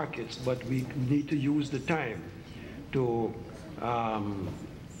export markets, but we need to use the time to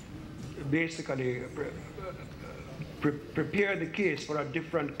basically prepare the case for a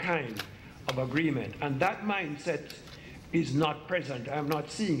different kind of agreement. And that mindset is not present. I'm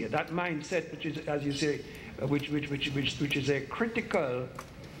not seeing it. That mindset, which is, as you say, which is a critical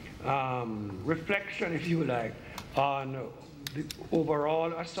reflection, if you like, on the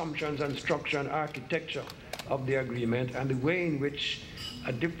overall assumptions and structure and architecture of the agreement, and the way in which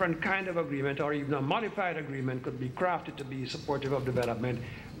a different kind of agreement or even a modified agreement could be crafted to be supportive of development.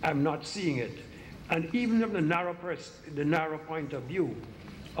 I'm not seeing it. And even from the narrow point of view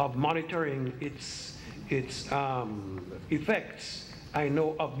of monitoring its effects, I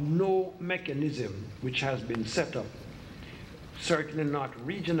know of no mechanism which has been set up, certainly not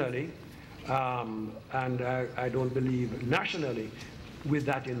regionally, and I don't believe nationally, with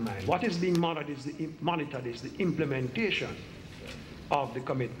that in mind. What is being monitored is the implementation of the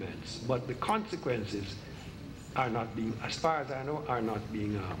commitments, but the consequences are not being, as far as I know, are not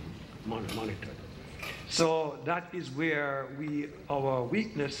being monitored. So that is where our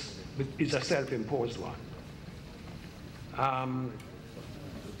weakness is a self-imposed one.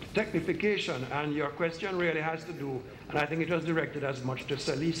 Technification, and your question really has to do, and I think it was directed as much to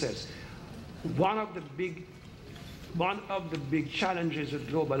SALISES. One of the big challenges with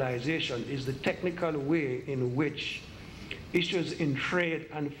globalization is the technical way in which issues in trade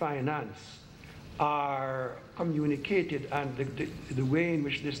and finance are communicated, and the way in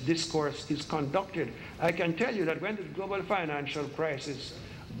which this discourse is conducted. I can tell you that when the global financial crisis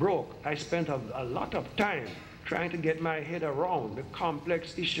broke, I spent a lot of time trying to get my head around the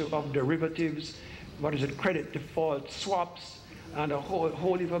complex issue of derivatives, credit default swaps, and a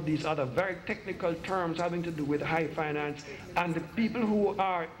whole heap of these other very technical terms having to do with high finance. And the people who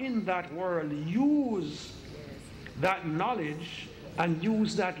are in that world use that knowledge and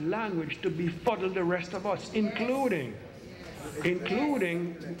use that language to befuddle the rest of us, including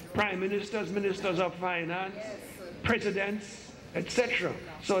prime ministers, ministers of finance, presidents, etc.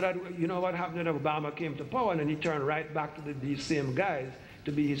 So that, you know what happened when Obama came to power, and then he turned right back to these same guys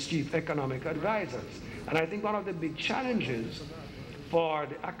to be his chief economic advisors. And I think one of the big challenges for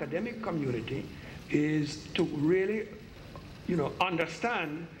the academic community is to really,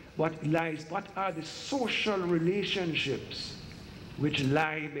 understand what are the social relationships which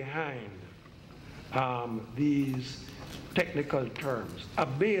lie behind these technical terms. A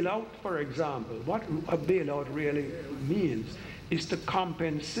bailout, for example, what a bailout really means is to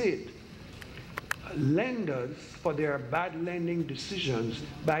compensate lenders for their bad lending decisions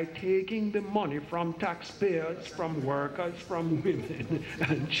by taking the money from taxpayers, from workers, from women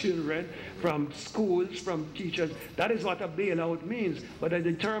and children, from schools, from teachers. That is what a bailout means. But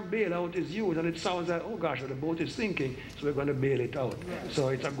the term bailout is used, and it sounds like, oh gosh, the boat is sinking, so we're going to bail it out. So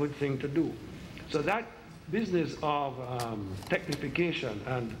it's a good thing to do. So that business of technification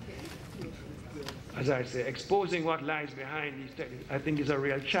and, as I say, exposing what lies behind these techniques, I think is a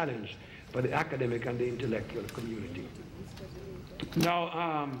real challenge for the academic and the intellectual community.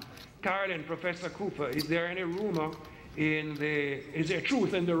 Now, Carolyn, Professor Cooper, is there any rumor is there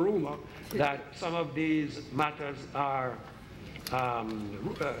truth in the rumor that some of these matters are,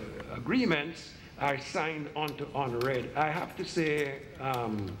 agreements are signed onto unread? I have to say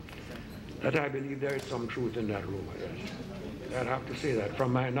that I believe there is some truth in that rumor, yes. I have to say that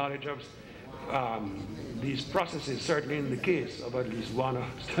from my knowledge of these processes, certainly in the case of at least one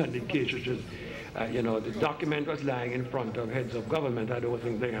outstanding case, which is, the document was lying in front of heads of government. I don't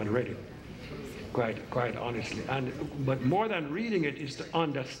think they had read it, quite honestly. But more than reading it is to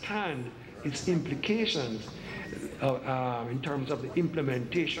understand its implications in terms of the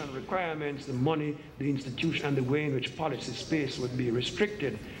implementation requirements, the money, the institution, and the way in which policy space would be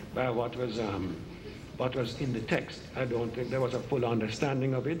restricted by what was in the text. I don't think there was a full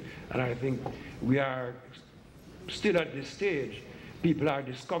understanding of it, and I think we are still at this stage. People are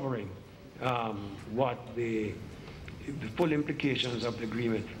discovering what the full implications of the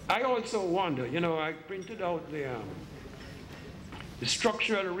agreement. I also wonder, you know, I printed out the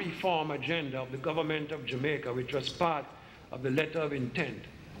structural reform agenda of the government of Jamaica, which was part of the letter of intent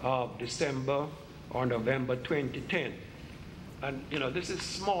of December or November 2010. And, you know, this is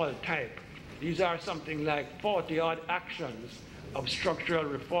small type. These are something like 40-odd actions of structural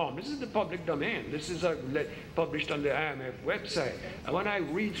reform. This is the public domain. This is published on the IMF website. And when I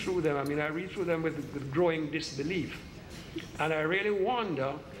read through them, I mean, I read through them with growing disbelief. And I really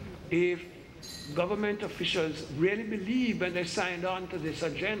wonder if government officials really believe when they signed on to this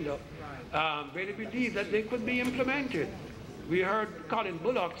agenda, really believe that they could be implemented. We heard Colin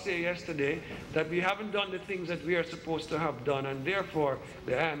Bullock say yesterday that we haven't done the things that we are supposed to have done, and therefore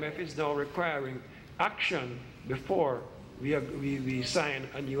the IMF is now requiring action before we sign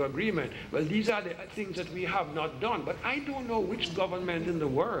a new agreement. Well, these are the things that we have not done, but I don't know which government in the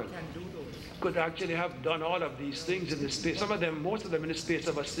world could actually have done all of these things in the space, some of them, most of them in the space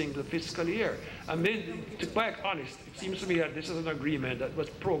of a single fiscal year. I mean, to be quite honest, it seems to me that this is an agreement that was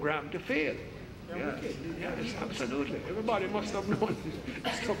programmed to fail. Yeah, yes, absolutely. Everybody must have known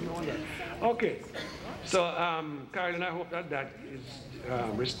that. Okay, so Carolyn, I hope that is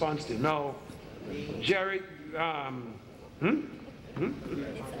responsive. Now, Jerry,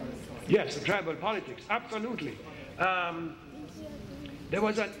 yes, tribal politics, absolutely. There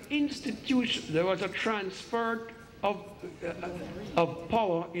was an institution, there was a transfer of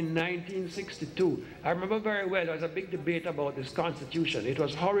power in 1962. I remember very well, there was a big debate about this constitution. It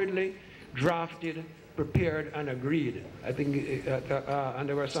was hurriedly drafted, prepared, and agreed. I think, and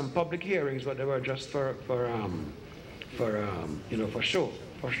there were some public hearings, but they were just for show,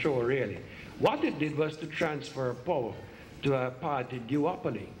 really. What it did was to transfer power to a party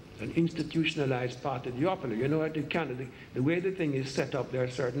duopoly, an institutionalized party duopoly. You know, in Canada, the way the thing is set up, there are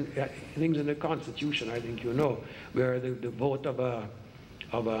certain things in the Constitution, I think you know, where the vote of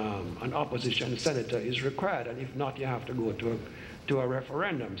an opposition senator is required, and if not, you have to go to a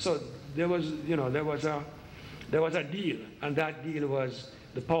referendum. So there was a deal, and that deal was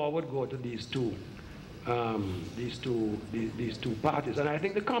the power would go to these two parties. And I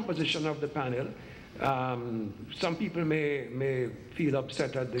think the composition of the panel, some people may feel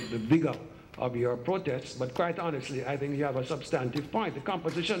upset at the vigor of your protests, but quite honestly, I think you have a substantive point. The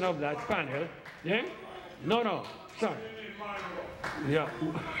composition of that panel, yeah? No, sorry. Yeah.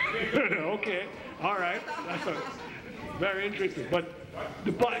 Okay, all right. That's very interesting. But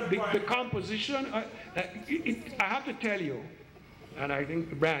the composition, I have to tell you, and I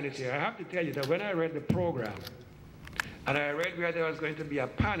think Brian is here, I have to tell you that when I read the program, and I read where there was going to be a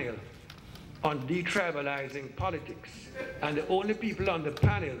panel on detribalizing politics, and the only people on the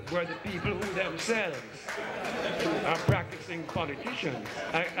panel were the people who themselves are practicing politicians.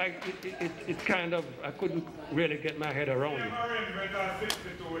 It kind of, I couldn't really get my head around it.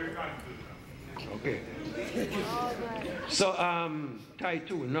 Okay. So, Tie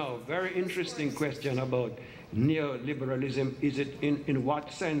 2, now, very interesting question about neoliberalism. Is it, in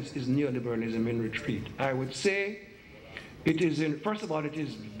what sense is neoliberalism in retreat? I would say it is first of all, it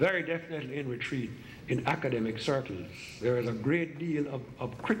is very definitely in retreat in academic circles. There is a great deal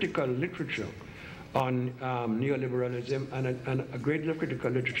of critical literature on neoliberalism and a great deal of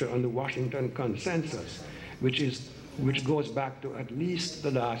critical literature on the Washington Consensus, which goes back to at least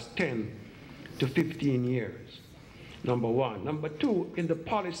the last 10 to 15 years, number one. Number two, in the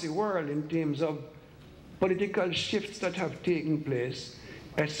policy world, in terms of political shifts that have taken place,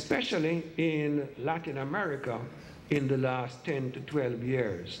 especially in Latin America in the last 10 to 12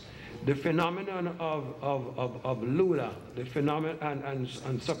 years. The phenomenon of Lula, the phenomenon,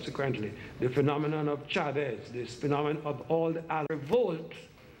 and subsequently, the phenomenon of Chavez, this phenomenon of all the revolt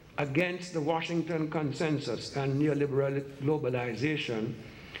against the Washington Consensus and neoliberal globalization,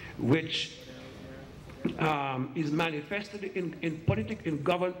 which is manifested in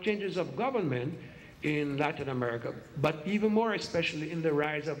changes of government in Latin America, but even more especially in the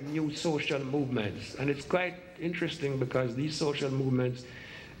rise of new social movements. And it's quite interesting because these social movements,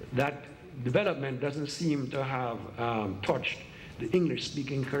 that development doesn't seem to have touched the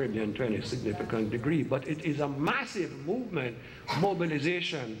English-speaking Caribbean to any significant degree, but it is a massive movement,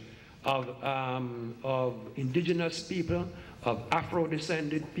 mobilization of indigenous people, of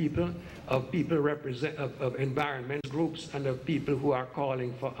Afro-descended people, of people of environment groups, and of people who are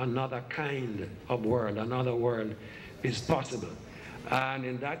calling for another kind of world. Another world is possible. And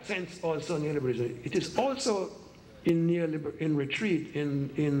in that sense, also neoliberalism. It is also in retreat in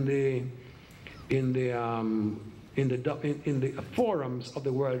the forums of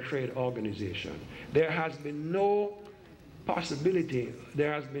the World Trade Organization. There has been no possibility,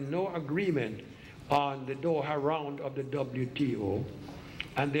 there has been no agreement on the Doha round of the WTO,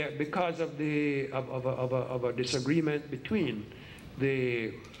 and there, because of a disagreement between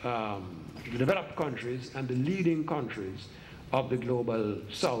the developed countries and the leading countries of the global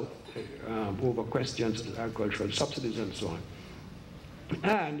south over questions of agricultural subsidies and so on.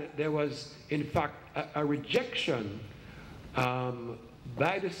 And there was, in fact, a rejection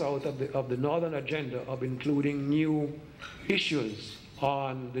by the South of the Northern agenda of including new issues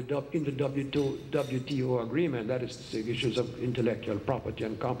in the WTO agreement, that is to say, issues of intellectual property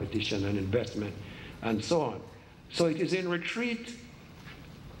and competition and investment and so on. So it is in retreat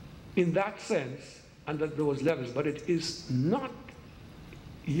in that sense and at those levels, but it is not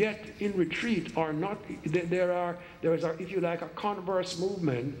yet in retreat, or not. There is, if you like, a converse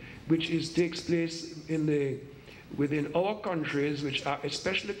movement which takes place within our countries, which are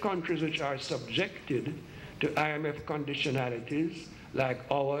especially countries which are subjected to IMF conditionalities, like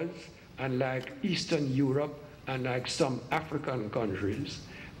ours and like Eastern Europe and like some African countries,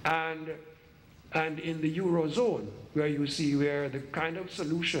 and in the Eurozone, where you see where the kind of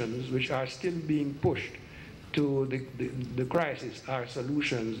solutions which are still being pushed to the crisis are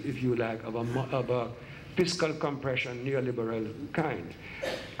solutions, if you like, of a fiscal compression, neoliberal kind.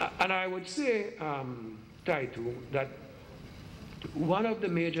 And I would say, Taitu, that one of the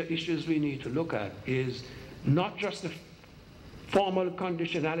major issues we need to look at is not just the formal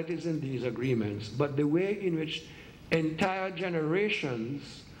conditionalities in these agreements, but the way in which entire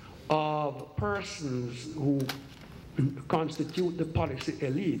generations of persons who constitute the policy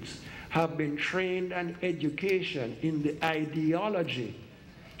elites have been trained and educated in the ideology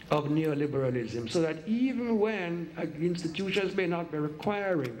of neoliberalism, so that even when institutions may not be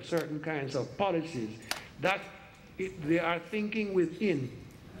requiring certain kinds of policies, that they are thinking within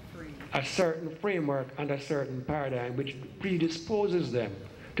a certain framework and a certain paradigm which predisposes them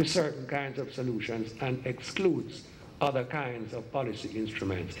to certain kinds of solutions and excludes other kinds of policy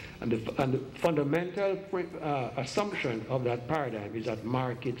instruments. And the fundamental assumption of that paradigm is that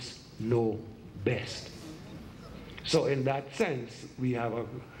markets know best. So in that sense, we have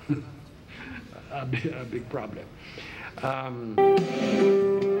a big problem.